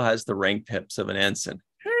she still has the rank pips of an ensign.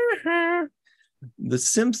 The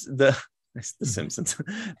Simpsons,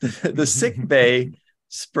 the sick bay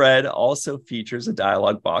spread also features a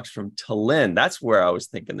dialogue box from T'Lyn. That's where I was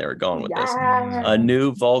thinking they were going with this. A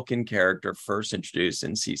new Vulcan character first introduced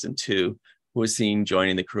in season 2, who was seen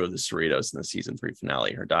joining the crew of the Cerritos in the season 3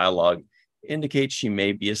 finale. Her dialogue indicates she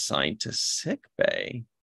may be assigned to sick bay.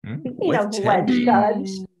 Speaking of wedge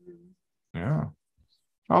studs, Yeah.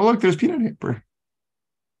 Oh, look, there's Peanut Hamper.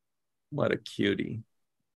 What a cutie.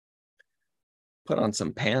 Put on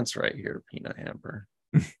some pants right here, Peanut Hamper.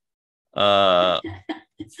 Ferengi,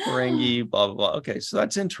 blah, blah, blah. Okay, so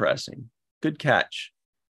that's interesting. Good catch.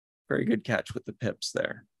 Very good catch with the pips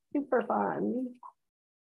there. Super fun.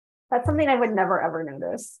 That's something I would never ever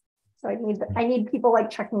notice. So I need people like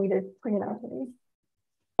checking me to point it out to me.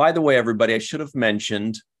 By the way, everybody, I should have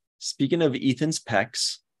mentioned, speaking of Ethan's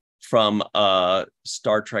pecs from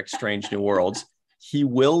Star Trek Strange New Worlds, he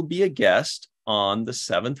will be a guest on the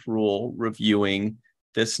Seventh Rule reviewing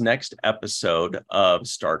this next episode of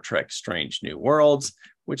Star Trek Strange New Worlds,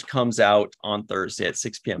 which comes out on Thursday at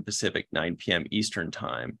 6 p.m. Pacific, 9 p.m. Eastern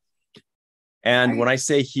time. And when I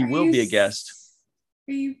say he will be a guest...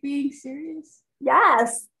 Are you being serious?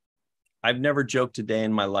 Yes. I've never joked a day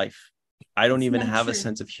in my life. I don't even have a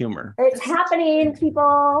sense of humor. It's happening,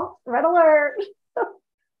 people. Red alert.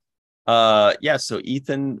 Yeah, so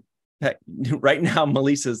Ethan, right now,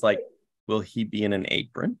 Melissa's like, will he be in an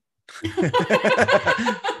apron?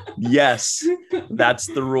 Yes, that's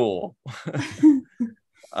the rule.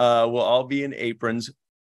 We'll all be in aprons.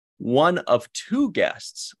 One of two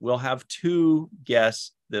guests. We'll have two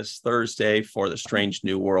guests this Thursday for the Strange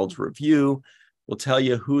New Worlds review. We'll tell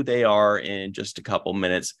you who they are in just a couple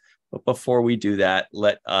minutes. But before we do that,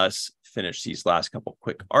 let us finish these last couple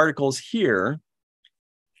quick articles here.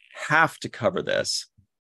 Have to cover this.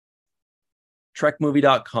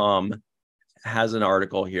 TrekMovie.com has an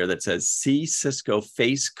article here that says, see Sisko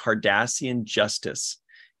face Cardassian justice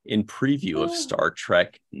in preview of Star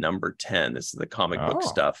Trek number 10. This is the comic book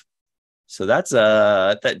stuff. So that's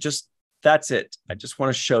that's it. I just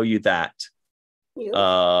want to show you that.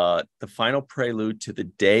 The final prelude to the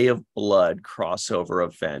Day of Blood crossover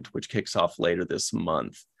event, which kicks off later this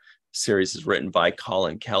month. The series is written by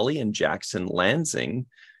Colin Kelly and Jackson Lansing.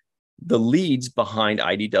 The leads behind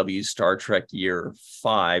IDW's Star Trek Year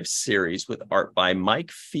 5 series with art by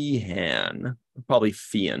Mike Feehan, probably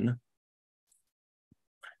Feehan.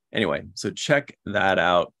 Anyway, so check that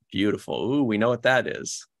out. Beautiful. Ooh, we know what that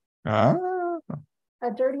is. A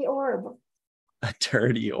dirty orb. A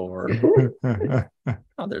dirty orb.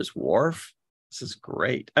 Oh, there's Worf. This is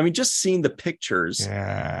great. I mean, just seeing the pictures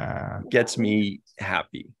gets me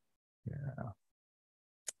happy. Yeah.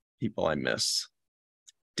 People I miss.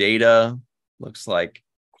 Data looks like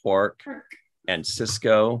Quark and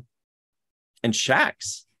Sisko and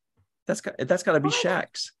Shax. That's got to be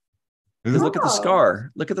Shax. Look at the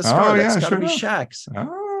scar. Look at the scar. That's got to be Shax.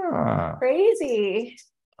 Crazy.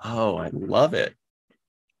 Oh, I love it.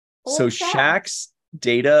 So Shax,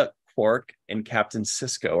 Data, Quark, and Captain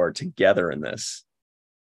Sisko are together in this.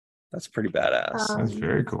 That's pretty badass. That's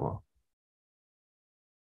very cool.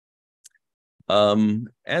 And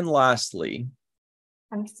lastly,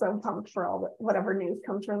 I'm so pumped for whatever news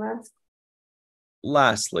comes from this.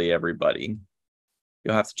 Lastly, everybody,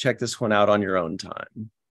 you'll have to check this one out on your own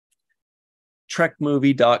time.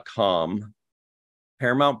 TrekMovie.com,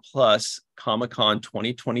 Paramount Plus Comic-Con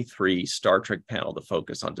 2023 Star Trek panel to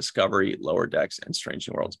focus on Discovery, Lower Decks, and Strange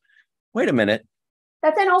New Worlds. Wait a minute.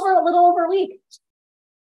 That's in a little over a week.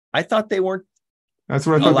 I thought they weren't. That's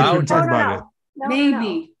what I thought. They couldn't talk about it. No,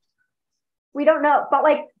 maybe. We don't know, but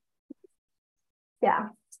yeah.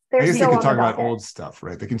 I guess they can talk about old stuff,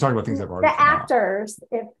 right? They can talk about things that have already come out. The actors,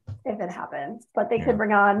 if it happens, but they could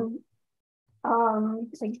bring on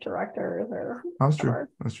directors or. That's true.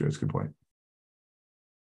 That's true. That's a good point.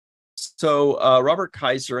 So Robert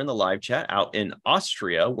Kaiser in the live chat out in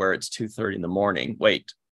Austria, where it's 2:30 in the morning.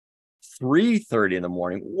 Wait, 3:30 in the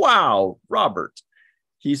morning. Wow, Robert.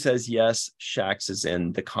 He says, yes, Shax is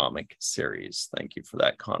in the comic series. Thank you for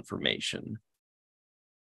that confirmation.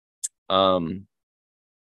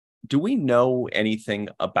 Do we know anything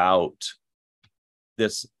about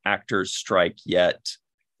this actors strike yet?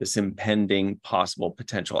 This impending possible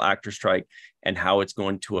potential actor strike and how it's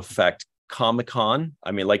going to affect Comic-Con?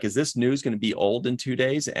 I mean, is this news going to be old in 2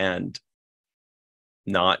 days and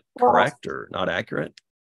not correct or not accurate?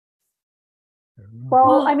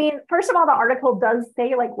 Well, I mean, first of all, the article does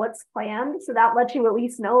say what's planned, so that lets you at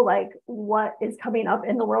least know what is coming up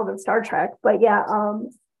in the world of Star Trek. But yeah,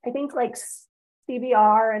 I think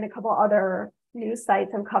CBR and a couple other news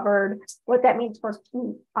sites have covered what that means for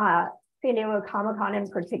San Diego Comic-Con in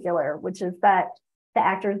particular, which is that the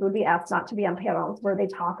actors would be asked not to be on panels where they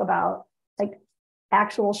talk about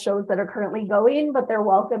actual shows that are currently going, but they're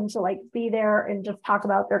welcome to be there and just talk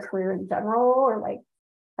about their career in general or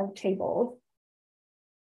at tables.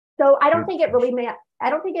 So I don't think it I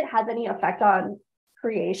don't think it has any effect on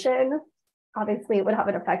creation. Obviously, it would have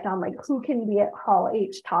an effect on who can be at Hall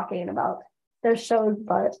H talking about their shows,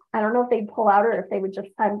 but I don't know if they'd pull out or if they would just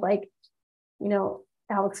send like, you know,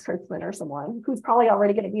 Alex Kurtzman or someone who's probably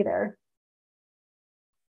already going to be there.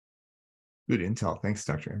 Good intel. Thanks,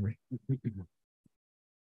 Dr. Emery.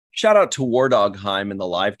 Shout out to War Dog Heim in the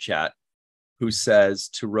live chat, who says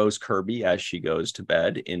to Rose Kirby as she goes to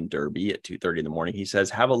bed in Derby at 2:30 in the morning, he says,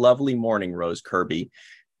 "Have a lovely morning, Rose Kirby,"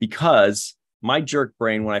 because my jerk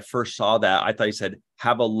brain, when I first saw that, I thought he said,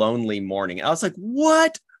 "Have a lonely morning." I was like,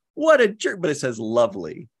 what a jerk. But it says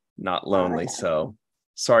lovely, not lonely. So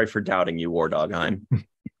sorry for doubting you, War Dog Heim.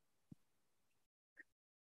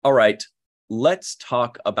 All right, let's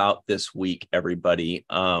talk about this week, everybody.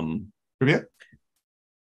 Trivia?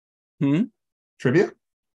 Trivia?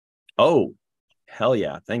 Oh, hell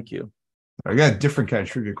yeah. Thank you. I got a different kind of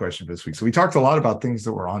trivia question for this week. So we talked a lot about things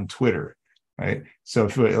that were on Twitter, right? So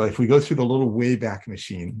if we go through the little way back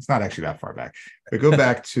machine, it's not actually that far back, but go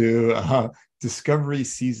back to Discovery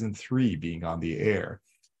Season 3 being on the air.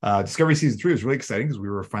 Discovery Season 3 was really exciting because we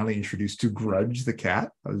were finally introduced to Grudge the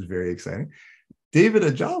cat. That was very exciting. David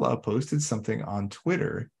Ajala posted something on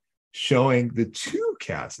Twitter showing the two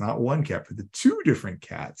cats, not one cat, but the two different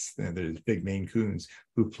cats. And there's big Maine Coons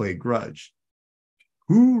who play Grudge.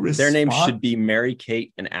 Their names should be Mary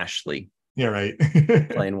Kate and Ashley. Yeah, right.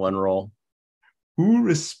 Playing one role. Who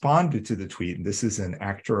responded to the tweet? And this is an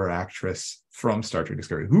actor or actress from Star Trek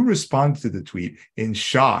Discovery. Who responded to the tweet in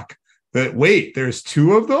shock that, wait, there's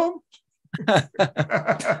two of them?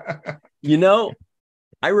 You know,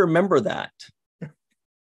 I remember that,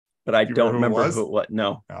 but I don't remember who who it was.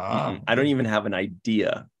 No, I don't even have an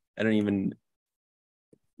idea. I don't even.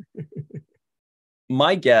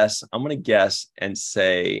 My guess, I'm going to guess and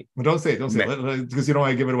say. Well, don't say it, because you don't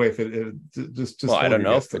want to give it away. If it just. Well, I don't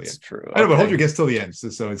know if it's true. I know, but hold your guess till the end,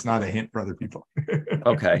 so it's not a hint for other people.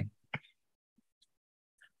 Okay.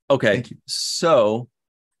 Thank you. So,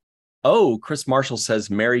 Chris Marshall says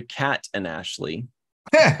Mary Cat and Ashley.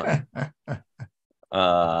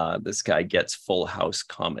 This guy gets Full House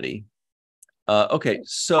comedy. Okay,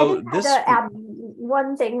 so I just had to add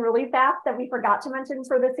one thing really fast that we forgot to mention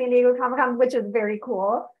for the San Diego Comic-Con, which is very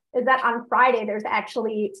cool, is that on Friday there's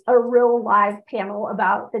actually a real live panel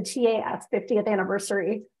about the TAS 50th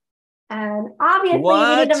anniversary. And obviously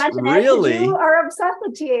we need to mention it because you are obsessed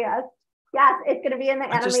with TAS. Yes, it's going to be in the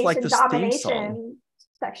animation domination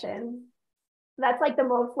section. That's like the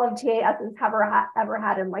most loved TAS has ever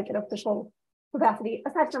had in like an official capacity,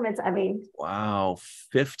 aside from its Emmy. Wow,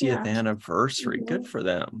 50th anniversary. Mm-hmm. Good for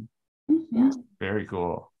them. Mm-hmm. Very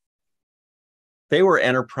cool. They were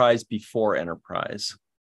Enterprise before Enterprise.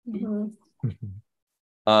 Mm-hmm.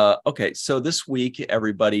 Okay, so this week,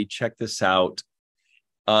 everybody, check this out.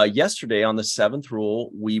 Yesterday on the 7th Rule,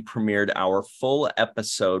 we premiered our full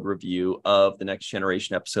episode review of the Next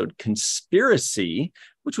Generation episode Conspiracy,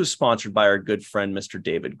 which was sponsored by our good friend, Mr.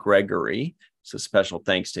 David Gregory. So special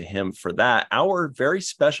thanks to him for that. Our very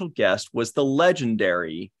special guest was the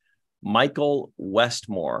legendary Michael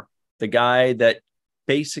Westmore, the guy that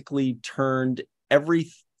basically turned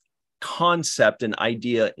every concept and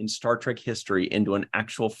idea in Star Trek history into an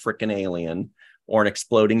actual freaking alien, or an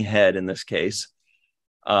exploding head in this case.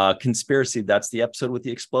 Conspiracy, that's the episode with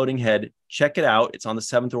the exploding head. Check it out. It's on the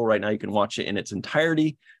 7th Rule right now. You can watch it in its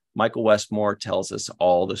entirety. Michael Westmore tells us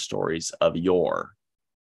all the stories of your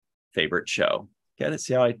favorite show. Get it?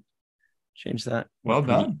 See how I changed that? Well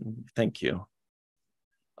done. Thank you.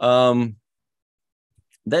 Then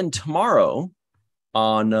tomorrow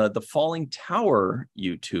on the Falling Tower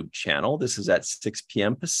YouTube channel, this is at 6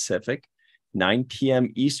 p.m. Pacific, 9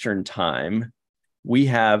 p.m. Eastern time, we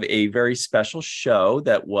have a very special show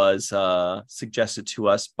that was suggested to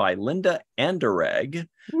us by Linda Anderegg,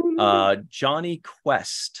 Johnny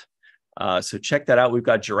Quest. So check that out. We've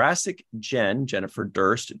got Jurassic Jennifer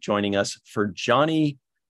Durst, joining us for Johnny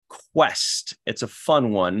Quest. It's a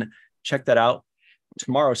fun one. Check that out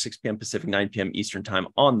tomorrow, 6 p.m. Pacific, 9 p.m. Eastern time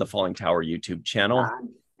on the Falling Tower YouTube channel.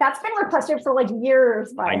 That's been requested for like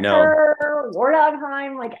years by her,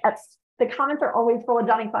 Wardogheim. Like the comments are always full of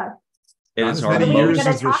Johnny Quest. It is already years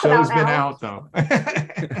since the show's been out, though.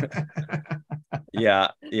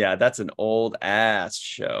 Yeah, that's an old ass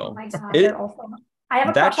show. Oh my God, I have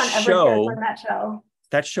a crush on every character in that show.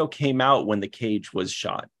 That show came out when The Cage was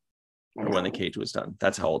shot, or when The Cage was done.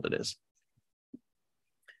 That's how old it is.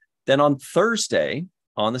 Then on Thursday,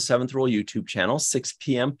 on the 7th Rule YouTube channel, 6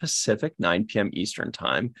 p.m. Pacific, 9 p.m. Eastern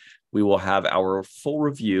time, we will have our full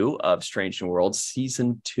review of Strange New Worlds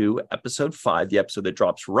Season 2, Episode 5, the episode that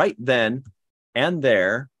drops right then and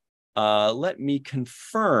there. Let me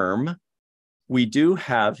confirm, we do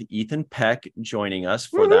have Ethan Peck joining us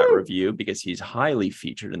for that review because he's highly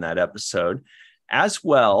featured in that episode, as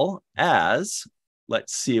well as,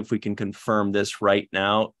 let's see if we can confirm this right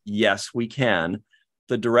now. Yes, we can.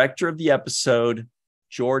 The director of the episode,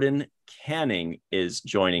 Jordan Canning, is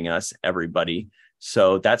joining us, everybody.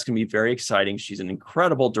 So that's going to be very exciting. She's an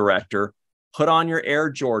incredible director. Put on your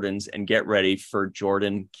Air Jordans and get ready for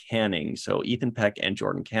Jordan Canning. So Ethan Peck and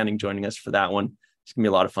Jordan Canning joining us for that one. It's going to be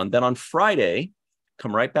a lot of fun. Then on Friday,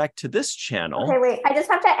 come right back to this channel. Okay, wait. I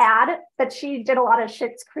just have to add that she did a lot of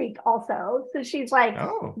Schitt's Creek also. So she's like,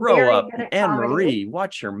 grow up. Anne Marie,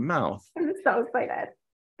 watch your mouth. I'm so excited.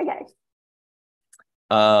 Okay.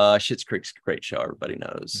 Schitt's Creek's a great show, everybody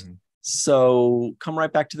knows. Mm-hmm. So come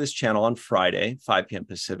right back to this channel on Friday, 5 p.m.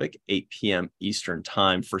 Pacific, 8 p.m. Eastern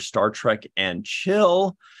time for Star Trek and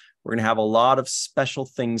Chill. We're going to have a lot of special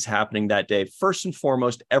things happening that day. First and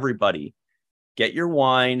foremost, everybody, get your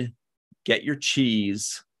wine, get your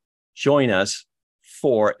cheese, join us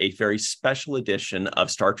for a very special edition of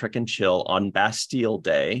Star Trek and Chill on Bastille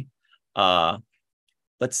Day. Let's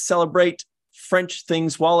celebrate French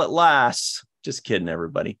things while it lasts. Just kidding,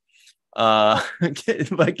 everybody.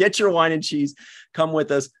 But get your wine and cheese. Come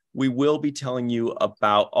with us. We will be telling you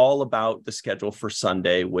all about the schedule for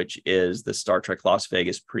Sunday, which is the Star Trek Las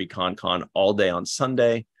Vegas pre-con all day on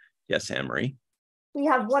Sunday. Yes, Anne-Marie. We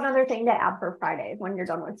have one other thing to add for Friday when you're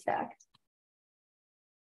done with Stack.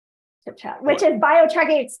 To chat, which is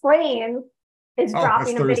BioTrekking Explained is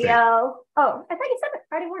dropping a video. Oh, I thought you said it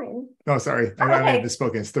Friday morning. Oh, sorry. I may have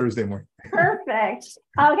misspoken. It's Thursday morning. Perfect.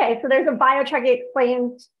 Okay, so there's a BioTrekking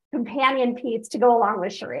Explained companion piece to go along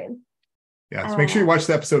with Charade. Yeah, so make sure you watch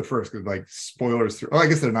the episode first, because like spoilers. I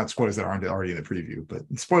guess they're not spoilers that aren't already in the preview, but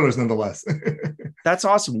spoilers nonetheless. That's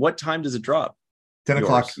awesome. What time does it drop? 10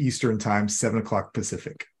 o'clock Eastern time, 7 o'clock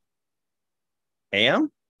Pacific.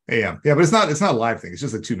 AM? AM. Yeah, but it's not a live thing. It's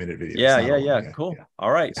just a 2-minute video. Yeah. Cool. Yeah.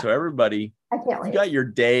 All right. Yeah. So everybody, I can't wait. You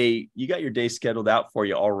got your day scheduled out for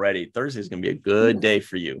you already. Thursday's gonna be a good day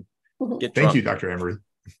for you. Thank you, Dr. Emery.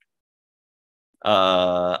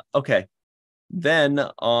 Okay. Then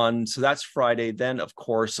so that's Friday. Then of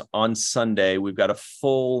course on Sunday, we've got a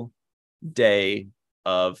full day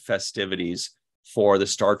of festivities for the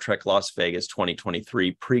Star Trek Las Vegas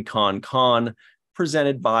 2023 pre-con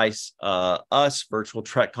presented by us, Virtual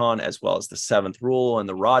TrekCon, as well as the Seventh Rule and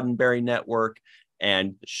the Roddenberry Network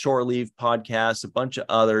and Shore Leave Podcast, a bunch of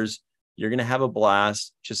others. You're going to have a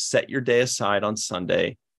blast. Just set your day aside on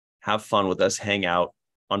Sunday. Have fun with us. Hang out.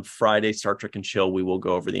 On Friday, Star Trek and Chill, we will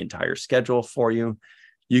go over the entire schedule for you.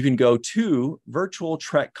 You can go to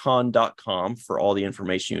virtualtrekcon.com for all the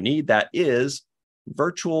information you need. That is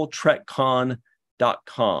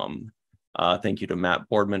virtualtrekcon.com. Thank you to Matt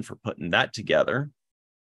Boardman for putting that together.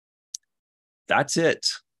 That's it.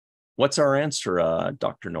 What's our answer,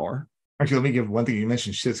 Dr. Noor? Actually, let me give one thing. You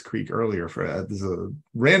mentioned Schitt's Creek earlier. This is a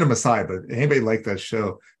random aside, but anybody like that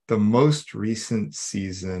show? The most recent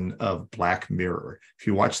season of Black Mirror. If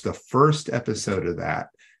you watch the first episode of that,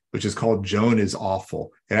 which is called Joan is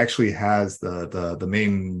Awful, it actually has the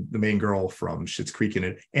main girl from Schitt's Creek in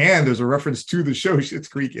it, and there's a reference to the show Schitt's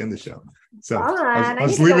Creek in the show. So I'll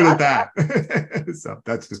just leave it at that. So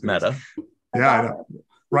that's just meta. Yeah, I know.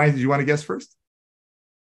 Ryan, did you want to guess first?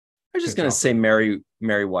 I was just going to say Mary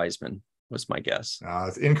Wiseman was my guess.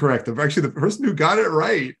 It's incorrect. Actually, the person who got it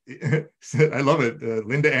right, I love it.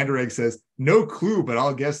 Linda Anderegg says, no clue, but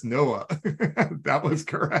I'll guess Noah. That was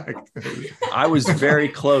correct. I was very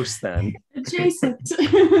close then. Adjacent.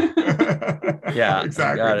 Yeah,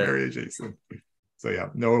 exactly. Very adjacent. So yeah,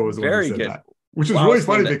 Noah was the one who said that. Which was really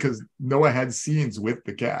funny because Noah had scenes with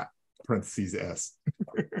the cat, parentheses S.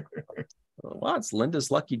 Wow, it's Linda's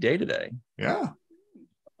lucky day today. Yeah.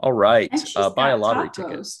 All right. Buy a lottery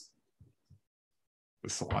ticket.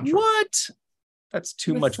 With cilantro. What? That's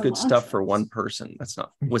too much good stuff for one person. That's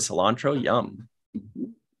not with cilantro. Yum.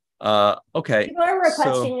 Okay. People are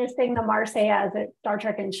requesting you sing the Marseillaise at Star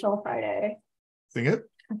Trek and Chill Friday. Sing it.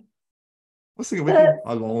 Let's sing it with you.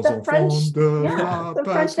 The French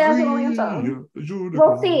national anthem.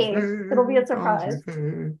 We'll see. It'll be a surprise.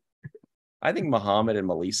 I think Muhammad and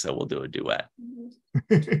Melissa will do a duet.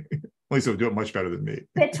 Melissa will do it much better than me.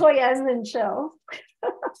 Citoyens and Chill.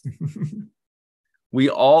 We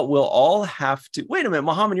will all have to wait a minute,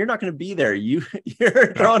 Muhammad. You're not going to be there. You're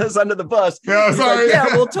throwing us under the bus. Yeah, sorry. Like,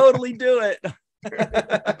 yeah, we'll totally do it.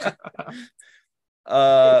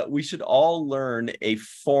 We should all learn a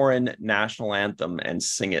foreign national anthem and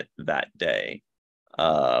sing it that day.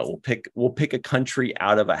 We'll pick a country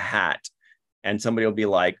out of a hat, and somebody will be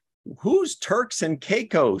like, "Who's Turks and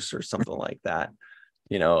Caicos?" or something like that.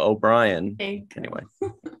 O'Brien. Anyway.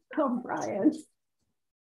 O'Brien.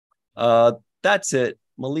 That's it.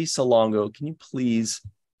 Melissa Longo, can you please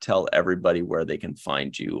tell everybody where they can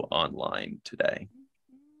find you online today.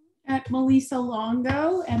 At Melissa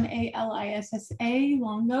Longo, Malissa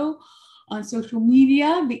Longo, on social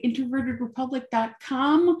media,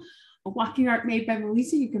 theintrovertedrepublic.com, Walking Art Made by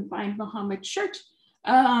Melissa. You can find Muhammad's shirt.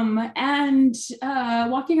 And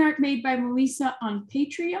Walking Art Made by Melissa on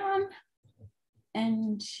Patreon.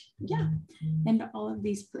 And yeah, and all of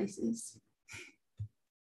these places.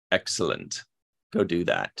 Excellent. Go do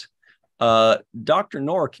that. Dr.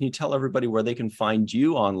 Noor, can you tell everybody where they can find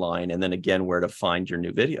you online, and then again, where to find your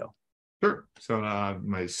new video? Sure. So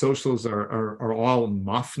my socials are all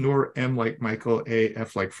Mafnoor, M like Michael, A,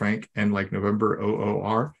 F like Frank, N like November,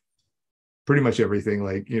 OOR. Pretty much everything,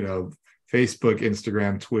 like, you know, Facebook,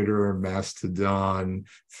 Instagram, Twitter, Mastodon,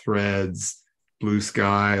 Threads, Blue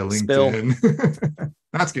Sky, LinkedIn.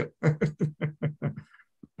 Not skill.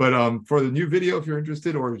 But for the new video, if you're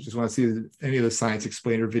interested, or just want to see any of the science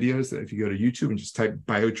explainer videos, if you go to YouTube and just type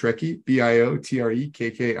Biotrekkie,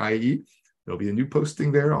 BIOTREKKIE, there'll be a new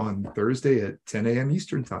posting there on Thursday at 10 a.m.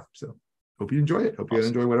 Eastern time. So hope you enjoy it. Hope you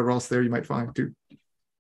enjoy whatever else there you might find too.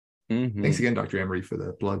 Thanks again, Dr. Emery, for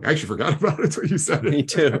the plug. I actually forgot about it until you said it. Me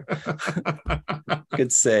too.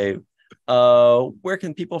 Good save. Where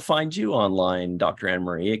can people find you online, Dr.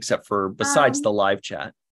 Emery, except for besides the live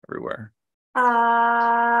chat everywhere?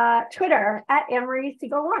 Twitter at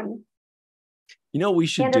AmorySiegel1. You know, we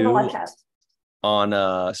should do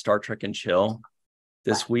on Star Trek and Chill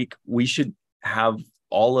this week. We should have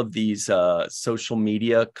all of these social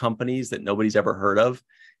media companies that nobody's ever heard of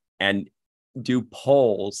and do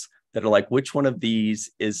polls that are like, which one of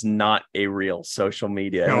these is not a real social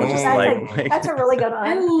media? And we'll just that's a really good one.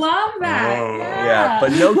 I love that. Yeah,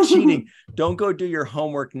 but no cheating. Don't go do your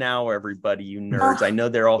homework now, everybody, you nerds. I know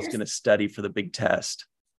they're all going to study for the big test.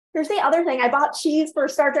 Here's the other thing. I bought cheese for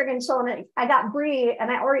Star Trek and Chill, and I got brie, and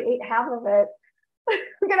I already ate half of it. I'm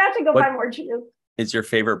going to have to go buy more cheese. Is your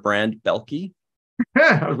favorite brand Belky?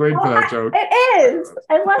 I was waiting for that joke. It is.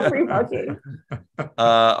 I love free Belky.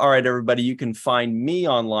 All right, everybody. You can find me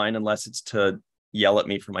online, unless it's to yell at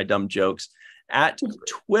me for my dumb jokes, at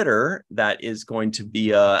Twitter. That is going to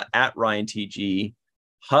be at Ryan TG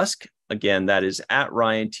Husk. Again, that is at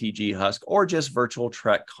Ryan TG Husk, or just Virtual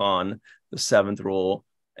Trek Con, the Seventh Rule,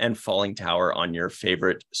 and Falling Tower on your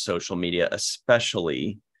favorite social media,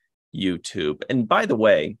 especially YouTube. And by the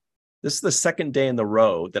way, this is the second day in the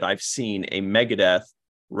row that I've seen a Megadeth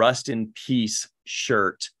Rust in Peace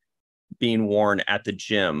shirt being worn at the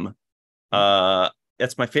gym.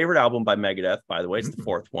 That's my favorite album by Megadeth, by the way. It's the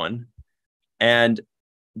fourth one. And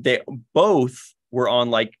they both were on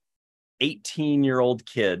like 18-year-old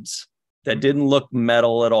kids that didn't look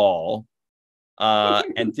metal at all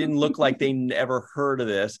and didn't look like they never heard of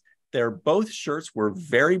this. Both shirts were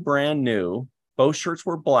very brand new. Both shirts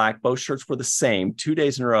were black. Both shirts were the same 2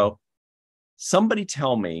 days in a row. Somebody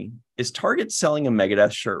tell me, is Target selling a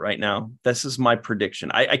Megadeth shirt right now? This is my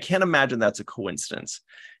prediction. I can't imagine that's a coincidence,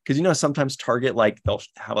 because, you know, sometimes Target, like, they'll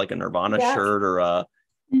have like a Nirvana shirt or a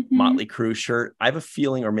Motley Crue shirt. I have a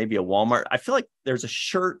feeling, or maybe a Walmart. I feel like there's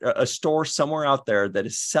a store somewhere out there that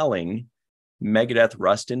is selling Megadeth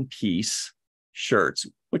Rust in Peace shirts,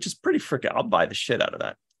 which is pretty freaking. I'll buy the shit out of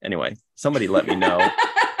that. Anyway, somebody let me know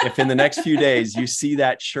if in the next few days you see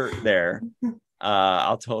that shirt there.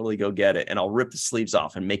 I'll totally go get it, and I'll rip the sleeves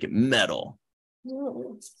off and make it metal.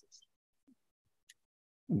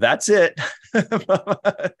 That's it.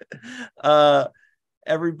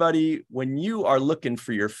 Everybody, when you are looking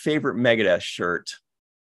for your favorite Megadeth shirt,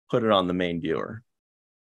 put it on the main viewer.